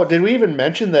 Oh, did we even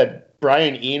mention that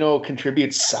Brian Eno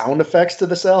contributes sound effects to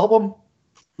this album?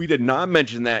 We did not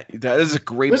mention that. That is a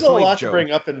great There's point, a lot Joe. to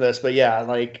bring up in this, but yeah,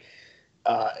 like,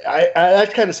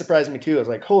 that kind of surprised me too. I was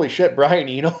like, holy shit, Brian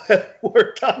Eno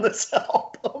worked on this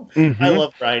album. Mm-hmm. I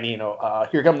love Brian Eno.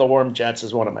 Here Come the Warm Jets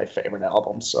is one of my favorite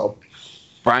albums. So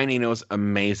Brian Eno's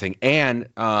amazing. And,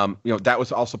 that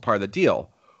was also part of the deal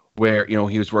where,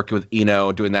 he was working with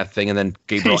Eno doing that thing. And then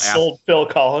Gabriel sold Phil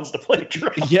Collins to play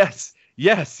drums. Yes.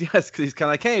 Because he's kind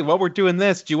of like, hey, we're doing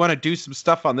this. Do you want to do some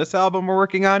stuff on this album we're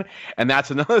working on? And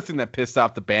that's another thing that pissed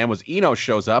off the band was Eno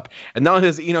shows up. And not only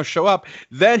does Eno show up,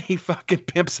 then he fucking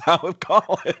pimps out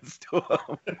Collins to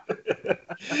him.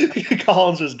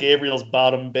 Collins was Gabriel's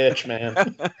bottom bitch,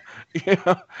 man.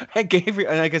 And Gabriel,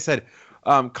 and like I said,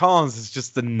 Collins is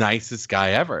just the nicest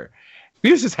guy ever.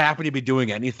 He was just happy to be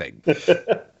doing anything.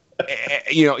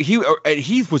 He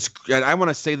was, and I want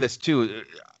to say this too,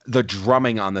 the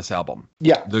drumming on this album.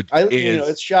 Yeah.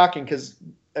 It's shocking because,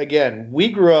 again, we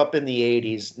grew up in the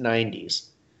 80s, 90s.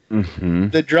 Mm-hmm.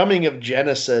 The drumming of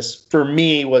Genesis, for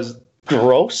me, was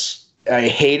gross. I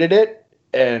hated it,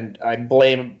 and I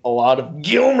blame a lot of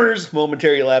Gilmer's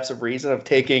momentary lapse of reason of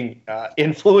taking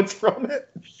influence from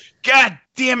it. God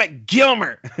damn it,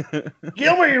 Gilmer!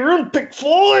 Gilmer, you ruined Pink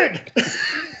Floyd!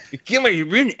 Gilmer, you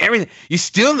ruined everything. You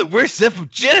stealing the worst stuff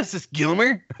of Genesis,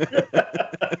 Gilmer!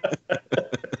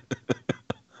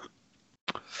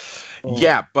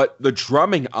 Yeah, but the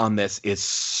drumming on this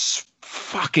is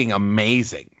fucking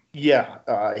amazing. Yeah.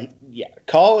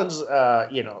 Collins,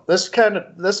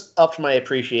 this upped my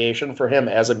appreciation for him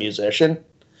as a musician.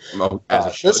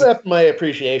 This upped my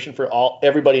appreciation for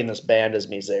everybody in this band as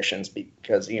musicians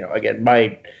because, again,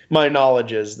 my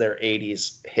knowledge is their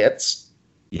 80s hits.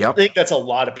 Yep. I think that's a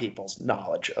lot of people's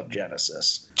knowledge of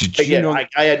Genesis. Again,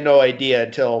 I had no idea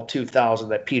until 2000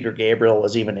 that Peter Gabriel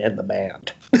was even in the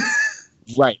band.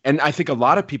 Right. And I think a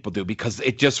lot of people do because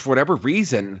it just, for whatever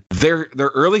reason, their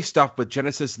early stuff with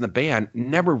Genesis and the band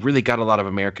never really got a lot of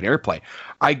American airplay.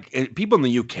 People in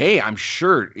the UK, I'm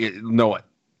sure, know it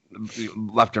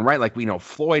left and right, like we know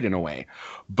Floyd in a way,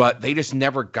 but they just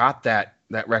never got that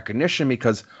recognition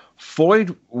because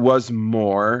Floyd was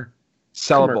more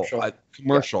sellable,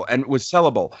 commercial, and was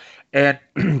sellable. And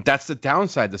that's the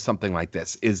downside to something like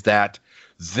this is that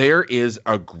there is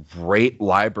a great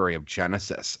library of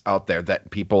Genesis out there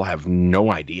that people have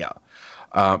no idea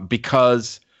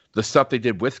because the stuff they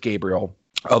did with Gabriel,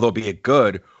 although be it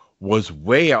good, was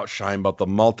way outshined about the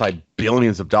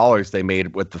multi-billions of dollars they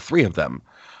made with the three of them.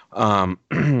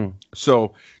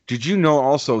 So did you know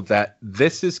also that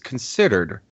this is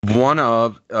considered one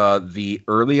of the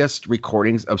earliest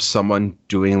recordings of someone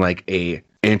doing like a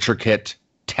intricate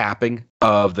tapping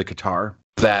of the guitar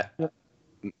that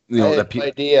I had no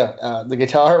idea. The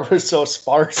guitar was so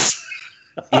sparse.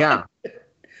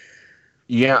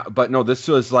 Yeah, but no, this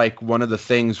was like one of the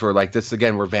things where like this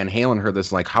again, where Van Halen heard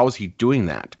this, like, how is he doing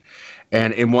that?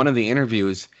 And in one of the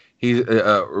interviews,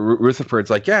 Rutherford's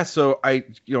like, yeah, so I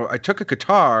took a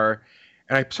guitar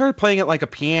and I started playing it like a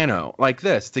piano, like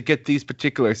this, to get these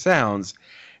particular sounds.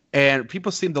 And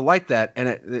people seem to like that,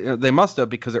 and they must have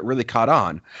because it really caught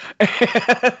on. And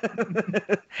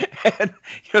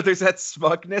there's that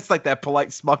smugness, like that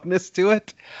polite smugness to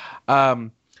it.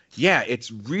 Yeah,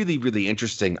 it's really, really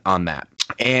interesting on that.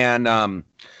 And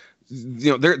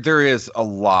there is a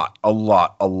lot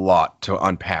to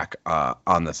unpack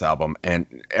on this album,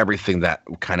 and everything that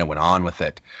kind of went on with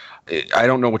it. I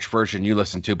don't know which version you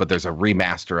listened to, but there's a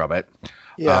remaster of it.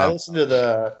 Yeah, I listened to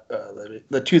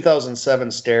the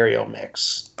 2007 stereo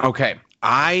mix. Okay,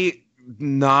 I've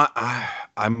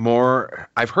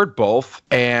heard both,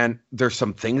 and there's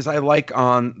some things I like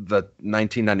on the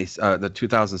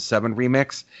 2007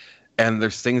 remix, and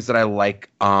there's things that I like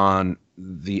on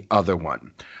the other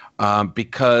one,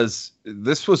 because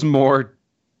this was more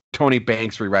Tony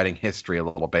Banks rewriting history a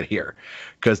little bit here,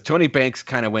 because Tony Banks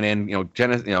kind of went in,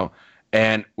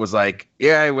 and was like,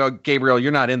 yeah, well, Gabriel,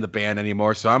 you're not in the band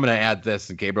anymore, so I'm going to add this.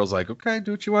 And Gabriel's like, okay,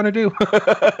 do what you want to do.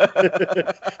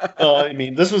 I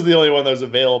mean, this was the only one that was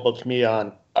available to me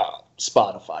on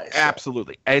Spotify. So.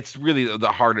 Absolutely. It's really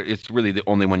it's really the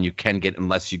only one you can get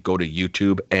unless you go to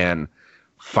YouTube and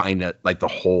find it, like the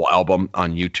whole album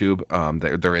on YouTube.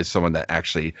 There is someone that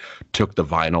actually took the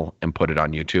vinyl and put it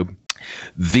on YouTube.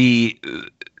 The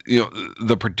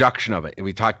production of it, and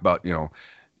we talked about,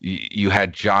 you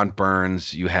had John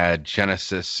Burns, you had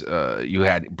Genesis, you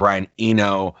had Brian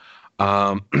Eno.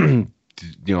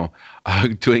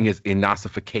 doing his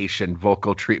enossification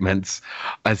vocal treatments,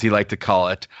 as he liked to call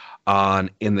it, on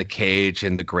In the Cage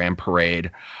and the Grand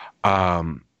Parade.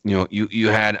 You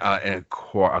had a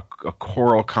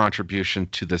choral contribution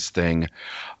to this thing.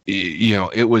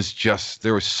 It was just,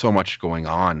 there was so much going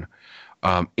on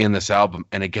in this album.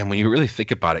 And again, when you really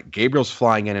think about it, Gabriel's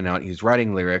flying in and out. He's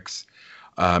writing lyrics.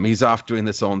 He's off doing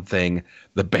this own thing.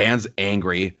 The band's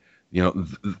angry.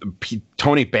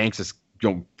 Tony Banks is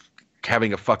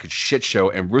having a fucking shit show,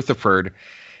 and Rutherford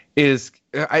is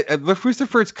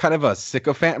Rutherford's kind of a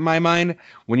sycophant in my mind.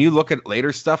 When you look at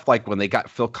later stuff, like when they got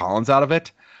Phil Collins out of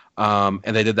it, and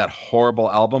they did that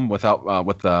horrible album with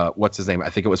what's his name? I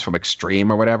think it was from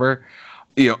Extreme or whatever.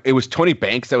 It was Tony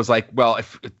Banks that was like, well,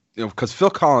 because Phil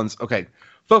Collins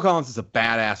is a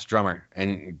badass drummer,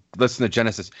 and listen to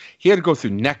Genesis. He had to go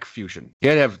through neck fusion. He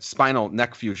had to have spinal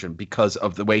neck fusion because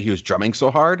of the way he was drumming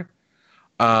so hard,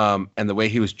 and the way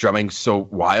he was drumming so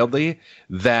wildly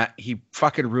that he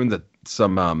fucking ruined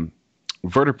some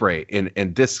vertebrae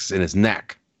and discs in his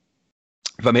neck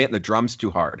from hitting the drums too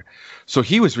hard. So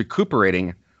he was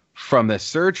recuperating from this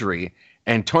surgery.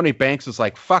 And Tony Banks was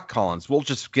like, fuck Collins. We'll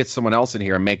just get someone else in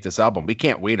here and make this album. We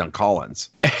can't wait on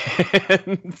Collins.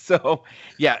 And so,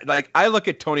 yeah, like I look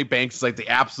at Tony Banks as like the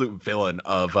absolute villain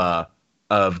of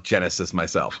Genesis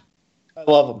myself. I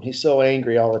love him. He's so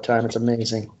angry all the time. It's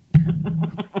amazing.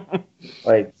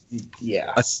 Like,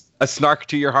 yeah. A snark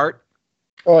to your heart?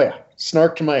 Oh, yeah.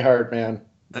 Snark to my heart, man.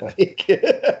 Like,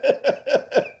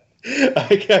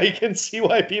 I can see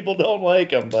why people don't like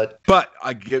him, but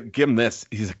I give him this.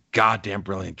 He's a goddamn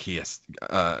brilliant pianist.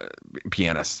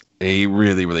 He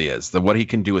really, really is. What he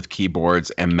can do with keyboards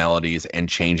and melodies and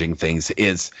changing things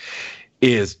is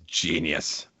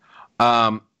genius.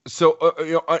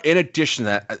 So in addition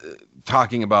to that,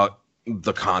 talking about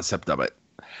the concept of it,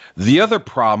 the other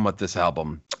problem with this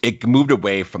album, it moved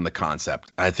away from the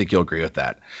concept. I think you'll agree with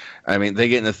that. I mean, they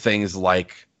get into things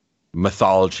like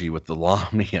mythology with the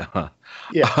Lamia.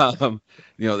 Yeah.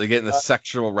 They get into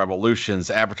sexual revolutions,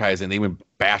 advertising, they even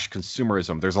bash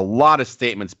consumerism. There's a lot of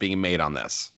statements being made on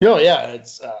this. Yeah,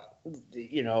 it's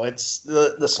it's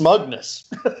the smugness.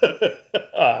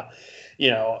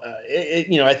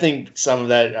 I think some of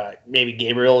that maybe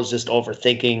Gabriel is just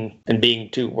overthinking and being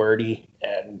too wordy,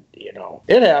 and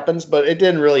it happens, but it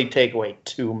didn't really take away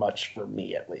too much for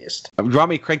me, at least. Do you want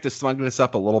me to crank the smugness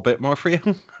up a little bit more for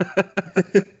you?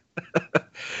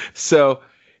 So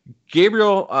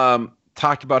Gabriel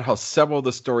talked about how several of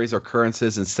the stories,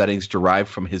 occurrences, and settings derived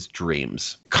from his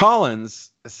dreams.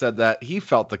 Collins said that he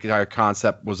felt the entire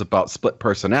concept was about split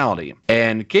personality.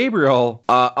 And Gabriel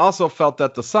also felt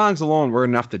that the songs alone were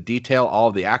enough to detail all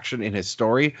of the action in his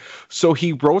story, so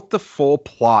he wrote the full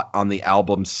plot on the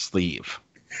album's sleeve.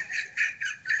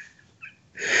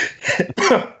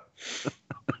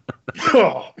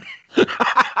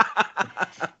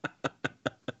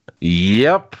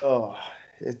 Yep. Oh,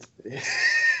 it's.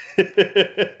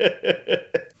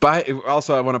 But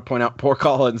also, I want to point out, poor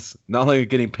Collins, not only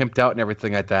getting pimped out and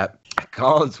everything like that,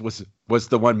 Collins was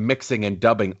the one mixing and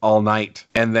dubbing all night.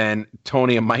 And then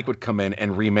Tony and Mike would come in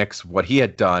and remix what he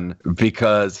had done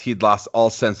because he'd lost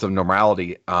all sense of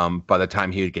normality by the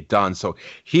time he would get done. So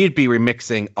he'd be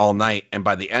remixing all night. And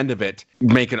by the end of it,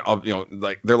 making,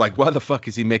 they're like, why the fuck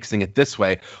is he mixing it this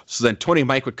way? So then Tony and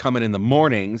Mike would come in the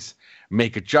mornings,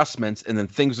 make adjustments, and then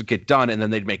things would get done. And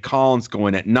then they'd make Collins go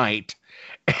in at night.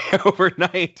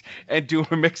 Overnight and do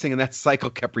remixing, and that cycle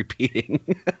kept repeating.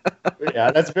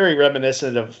 Yeah, that's very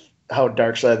reminiscent of how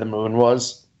Dark Side of the Moon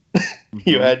was.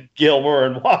 You had Gilmer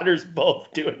and Waters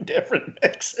both doing different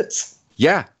mixes.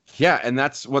 Yeah, and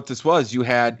that's what this was. You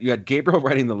had Gabriel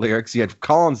writing the lyrics. You had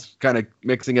Collins kind of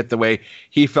mixing it the way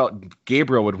he felt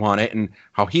Gabriel would want it and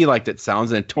how he liked it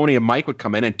sounds. And then Tony and Mike would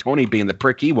come in, and Tony, being the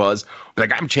prick he was,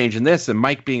 like, I'm changing this. And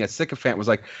Mike, being a sycophant, was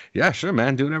like, yeah, sure,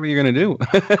 man, do whatever you're gonna do.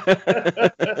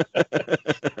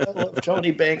 I love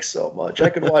Tony Banks so much. I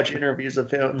could watch interviews of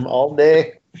him all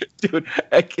day. Dude,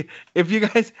 if you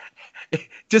guys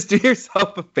just do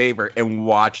yourself a favor and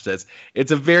watch this.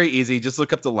 It's a very easy. Just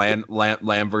look up the Lamb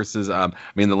versus the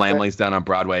Lamb lays down on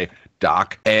Broadway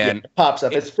doc, and it pops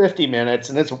up. It's 50 minutes,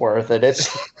 and it's worth it.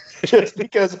 It's just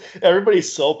because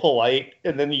everybody's so polite,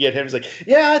 and then you get him. He's like,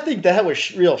 "Yeah, I think that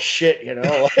was real shit,"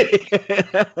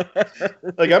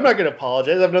 Like I'm not gonna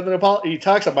apologize. I have nothing to apologize. He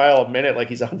talks a mile a minute like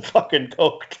he's on fucking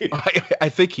coke, dude. I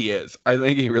think he is. I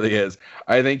think he really is.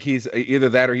 I think he's either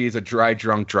that or he's a dry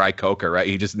coker, right?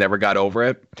 He just never got over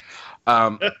it.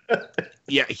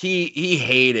 Yeah,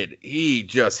 he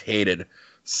just hated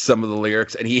some of the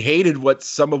lyrics, and he hated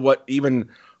some of what even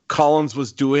Collins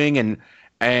was doing, and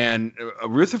And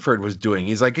Rutherford was doing.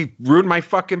 He's like, he ruined my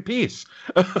fucking piece.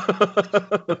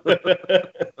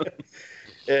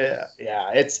 Yeah,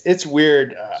 it's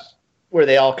weird where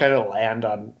they all kind of land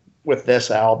on with this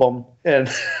album, and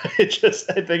I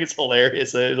think it's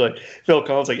hilarious. It's like Phil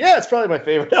Collins, like, yeah, it's probably my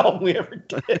favorite album we ever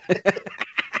did.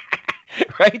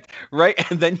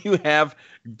 Right. And then you have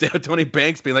Tony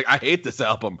Banks being like, I hate this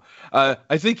album.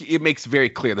 I think it makes very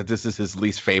clear that this is his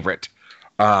least favorite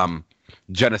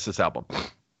Genesis album.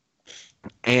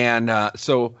 And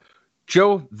so,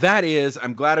 Joe,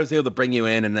 I'm glad I was able to bring you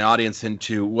in and the audience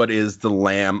into what is The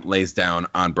Lamb Lays Down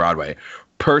on Broadway.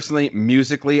 Personally,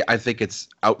 musically, I think it's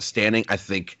outstanding. I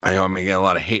know I'm going to get a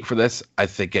lot of hate for this. I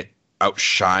think it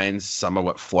outshines some of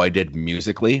what Floyd did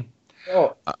musically.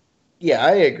 Oh, yeah,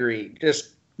 I agree.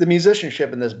 Just the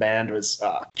musicianship in this band was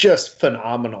just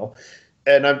phenomenal.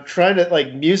 And I'm trying to,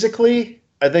 like, musically,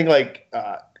 I think, like,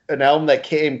 an album that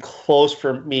came close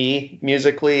for me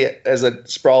musically as a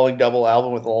sprawling double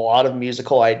album with a lot of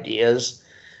musical ideas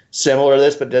similar to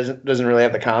this, but doesn't really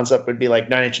have the concept, would be like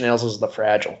Nine Inch Nails' The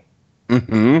Fragile.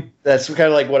 Mm-hmm. That's kind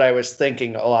of like what I was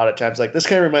thinking a lot of times. Like, this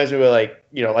kind of reminds me of, like,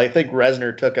 you know, I think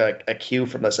Reznor took a cue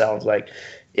from this album. It's like,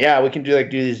 yeah, we can do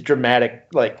these dramatic,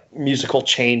 like, musical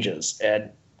changes and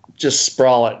just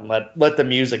sprawl it and let the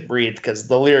music breathe, because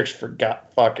the lyrics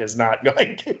fuck is not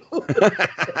going to.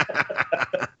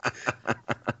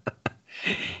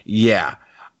 Yeah.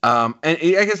 And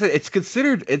like I said,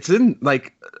 it's in,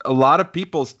 like, a lot of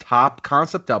people's top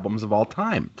concept albums of all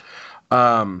time.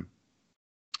 Lamb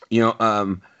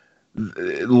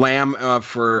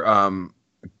for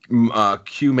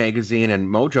Q Magazine and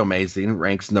Mojo Magazine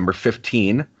ranks number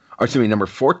 14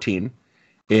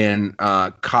 in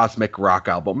cosmic rock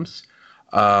albums.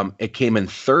 It came in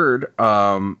third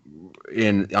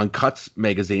in Uncut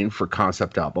Magazine for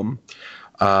concept album.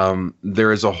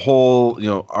 There is a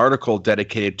whole article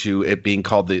dedicated to it being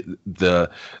called the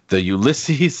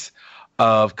Ulysses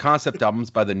of concept albums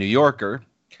by the New Yorker.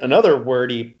 Another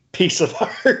wordy piece of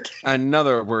art.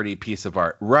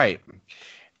 Right.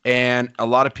 And a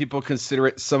lot of people consider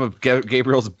it some of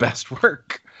Gabriel's best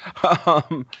work.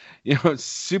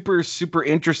 Super, super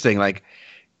interesting. Like,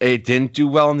 it didn't do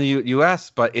well in the U.S.,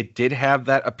 but it did have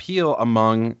that appeal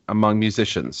among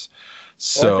musicians.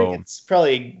 So I think it's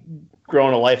probably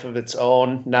grown a life of its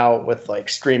own now with, like,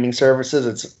 streaming services.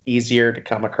 It's easier to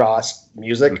come across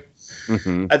music.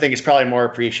 Mm-hmm. I think it's probably more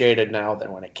appreciated now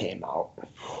than when it came out.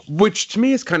 Which to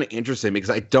me is kind of interesting,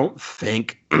 because I don't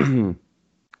think,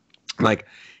 like,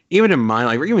 even in my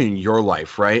life, or even in your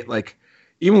life, right? Like,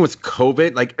 even with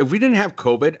COVID, like, if we didn't have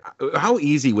COVID, how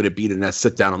easy would it be to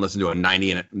sit down and listen to a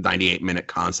 98-minute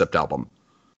concept album?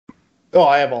 Oh,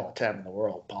 I have all the time in the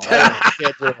world, Paul. I have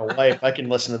kids and a wife. I can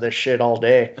listen to this shit all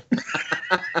day.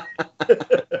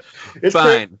 It's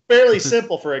fairly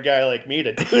simple for a guy like me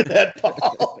to do that,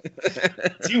 Paul.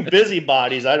 It's you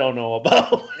busybodies I don't know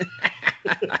about.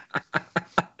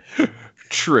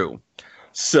 True.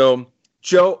 So,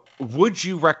 Joe, would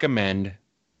you recommend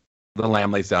The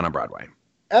Lamb Lays Down on Broadway?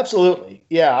 Absolutely.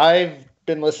 Yeah, I've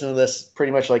been listening to this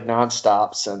pretty much like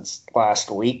nonstop since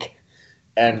last week.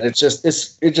 And it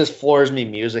just floors me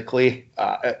musically.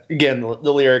 Again,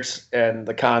 the lyrics and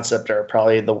the concept are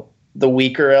probably the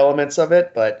weaker elements of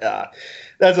it, but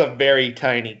that's a very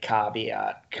tiny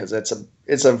caveat, because it's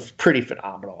a pretty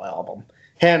phenomenal album.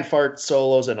 Hand fart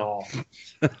solos and all.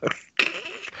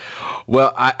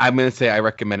 Well, I'm going to say I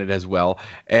recommend it as well.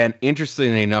 And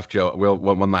interestingly enough, Joe,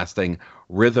 one last thing.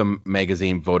 Rhythm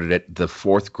Magazine voted it the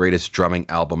 4th greatest drumming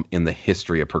album in the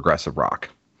history of progressive rock.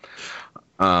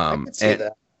 I can see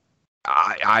that.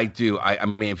 I do. I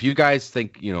mean, if you guys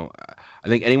think, I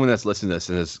think anyone that's listening to this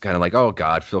and is kind of like, oh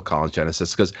God, Phil Collins,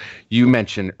 Genesis, because you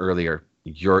mentioned earlier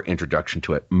your introduction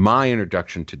to it. My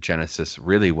introduction to Genesis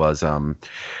really was,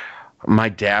 my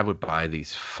dad would buy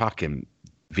these fucking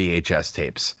VHS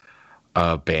tapes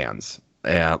of bands,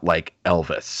 like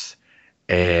Elvis,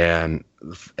 and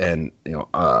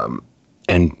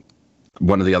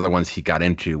one of the other ones he got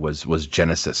into was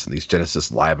Genesis, and these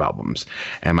Genesis live albums.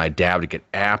 And my dad would get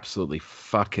absolutely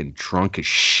fucking drunk as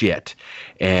shit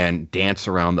and dance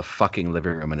around the fucking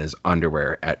living room in his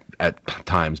underwear at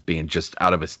times, being just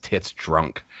out of his tits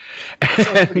drunk. It's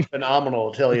pretty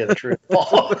phenomenal, to tell you the truth,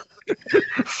 Paul.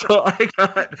 So I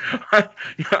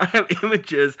have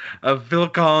images of Phil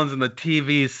Collins and the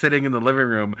TV sitting in the living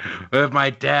room with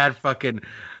my dad fucking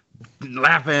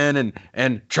laughing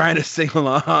and trying to sing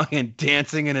along and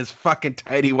dancing in his fucking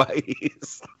tighty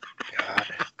whities.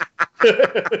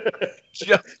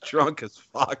 Just drunk as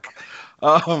fuck.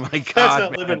 Oh my God. That's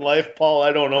not living life, Paul.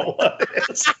 I don't know what it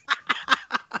is.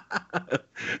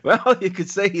 Well, you could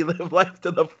say he lived life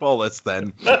to the fullest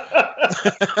then.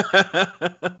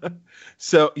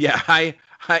 So yeah,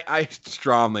 I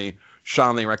strongly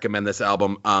recommend this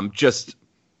album. Just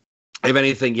if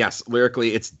anything, yes,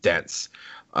 lyrically it's dense.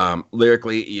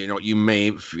 Lyrically, you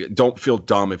don't feel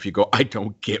dumb if you go, I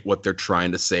don't get what they're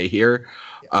trying to say here.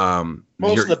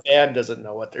 Most of the band doesn't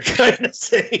know what they're trying to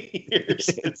say here.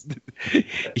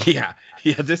 Yeah.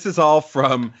 This is all.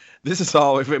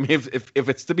 If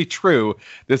it's to be true,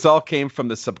 this all came from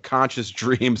the subconscious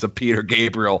dreams of Peter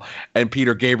Gabriel, and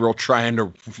Peter Gabriel trying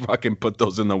to fucking put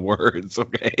those in the words.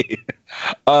 Okay.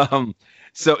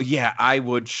 So yeah, I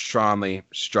would strongly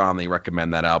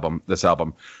recommend this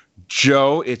album.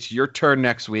 Joe, it's your turn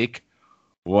next week.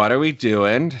 What are we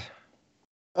doing?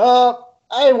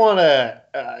 I want to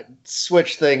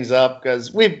switch things up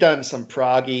because we've done some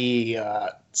proggy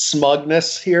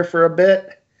smugness here for a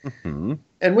bit. Mm-hmm.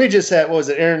 And we just had, what was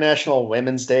it, International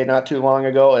Women's Day not too long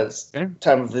ago as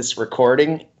time of this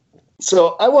recording.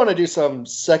 So I want to do some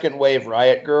second wave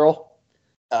Riot Girl.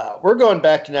 We're going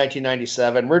back to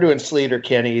 1997. We're doing Sleater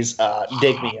Kinney's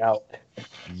Dig Me Out.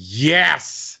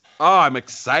 Yes! Oh, I'm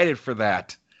excited for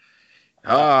that.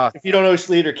 If you don't know who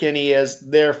Sleater Kinney is,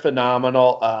 they're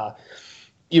phenomenal.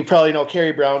 You probably know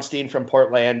Carrie Brownstein from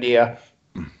Portlandia.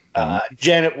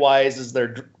 Janet Wise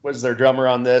was their drummer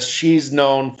on this. She's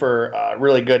known for a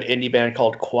really good indie band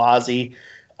called Quasi.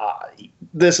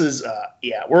 This is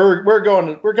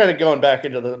we're kind of going back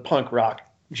into the punk rock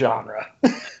genre.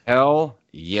 Hell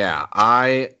yeah,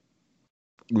 I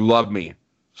love me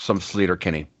some Sleater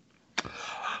Kinney.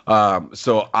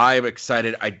 So I'm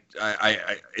excited. I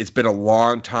it's been a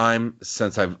long time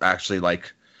since I've actually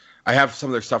I have some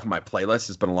of their stuff in my playlist.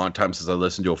 It's been a long time since I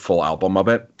listened to a full album of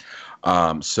it.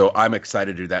 So I'm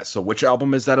excited to do that. So which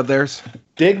album is that of theirs?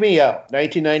 Dig Me Up,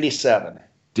 1997.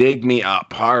 Dig Me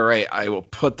Up. All right, I will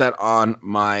put that on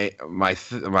my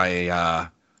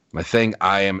thing.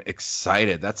 I am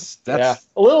excited. That's a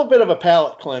little bit of a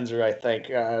palate cleanser, I think.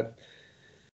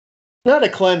 Not a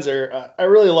cleanser. I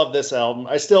really love this album.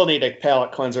 I still need a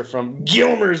palate cleanser from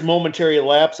Gilmer's Momentary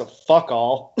Lapse of Fuck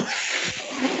All.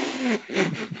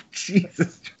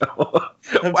 Jesus, Joe.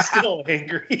 I'm still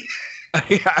angry.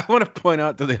 I want to point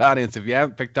out to the audience, if you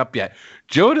haven't picked up yet,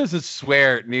 Joe doesn't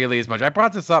swear nearly as much. I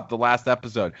brought this up the last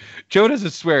episode. Joe doesn't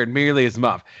swear nearly as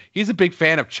much. He's a big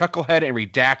fan of chucklehead and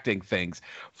redacting things.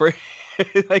 For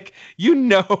it's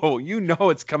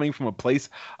coming from a place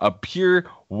of pure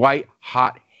white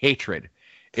hot hatred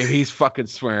if he's fucking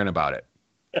swearing about it.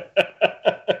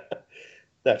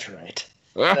 That's right.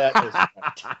 That is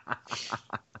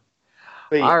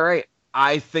right. All right.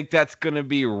 I think that's going to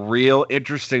be real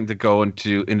interesting to go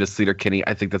into Sleater Kinney.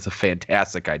 I think that's a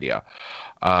fantastic idea.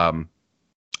 All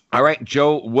right,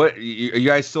 Joe, what are you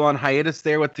guys still on hiatus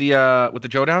there with the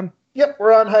Joedown? Yep,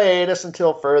 we're on hiatus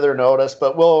until further notice,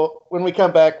 but when we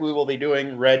come back, we will be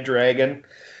doing Red Dragon,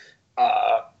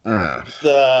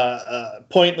 the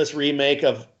pointless remake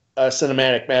of a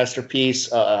cinematic masterpiece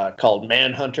called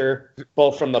Manhunter,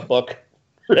 both from the book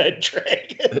Red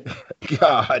Dragon.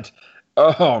 God.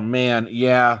 Oh, man.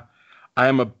 Yeah.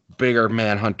 I'm a bigger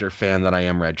Manhunter fan than I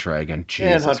am Red Dragon.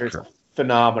 Manhunter's a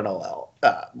phenomenal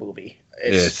movie.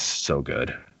 It's so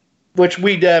good. Which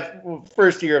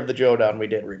first year of the Joedown, we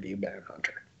did review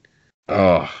Manhunter.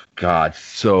 Oh, God.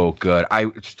 So good. I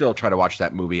still try to watch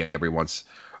that movie every once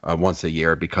a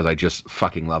year because I just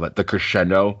fucking love it. The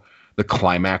crescendo, the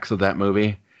climax of that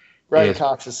movie. Ryan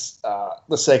Cox is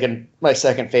my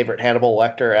second favorite Hannibal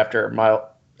Lecter after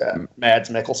Mads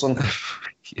Mikkelsen.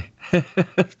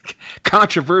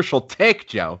 Controversial take,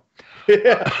 Joe.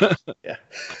 Yeah.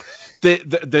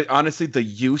 The honestly, the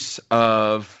use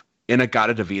of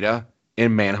In-A-Gadda-Da-Vida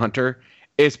in Manhunter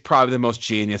is probably the most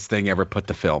genius thing ever put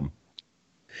to film.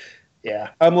 Yeah,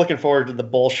 I'm looking forward to the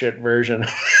bullshit version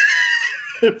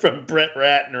from Brett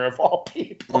Ratner of all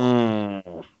people.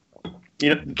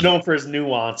 Known for his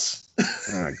nuance.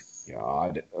 Oh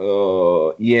God.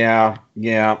 Oh yeah.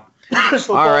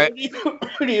 So all right.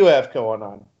 What do you have going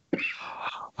on?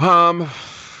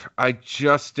 I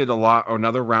just did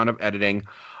another round of editing.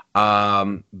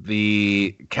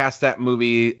 The Cast That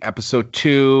Movie episode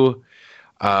 2.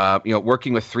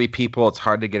 Working with 3 people, it's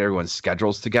hard to get everyone's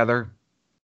schedules together.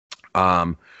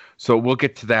 So we'll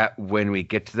get to that when we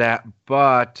get to that.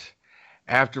 But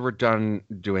after we're done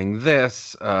doing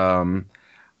this, I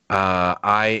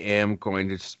am going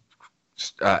to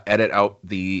edit out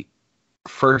the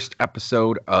first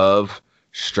episode of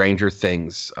Stranger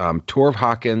Things, Tour of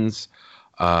Hawkins,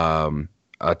 a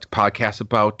podcast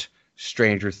about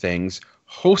Stranger Things,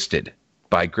 hosted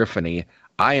by Griffiny.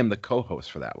 I am the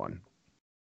co-host for that one.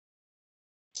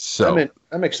 So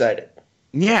I'm excited.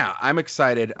 Yeah, I'm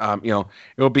excited.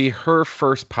 It'll be her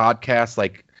first podcast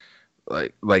like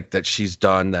that she's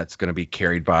done that's going to be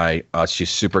carried by us. She's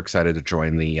super excited to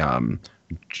join the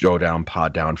Joe Down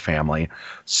Pod Down family.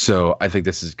 So I think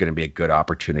this is going to be a good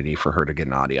opportunity for her to get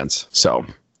an audience. So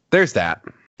there's that.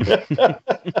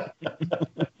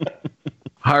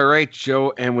 All right,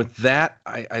 Joe. And with that,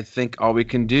 I think all we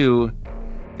can do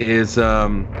is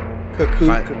cocoon.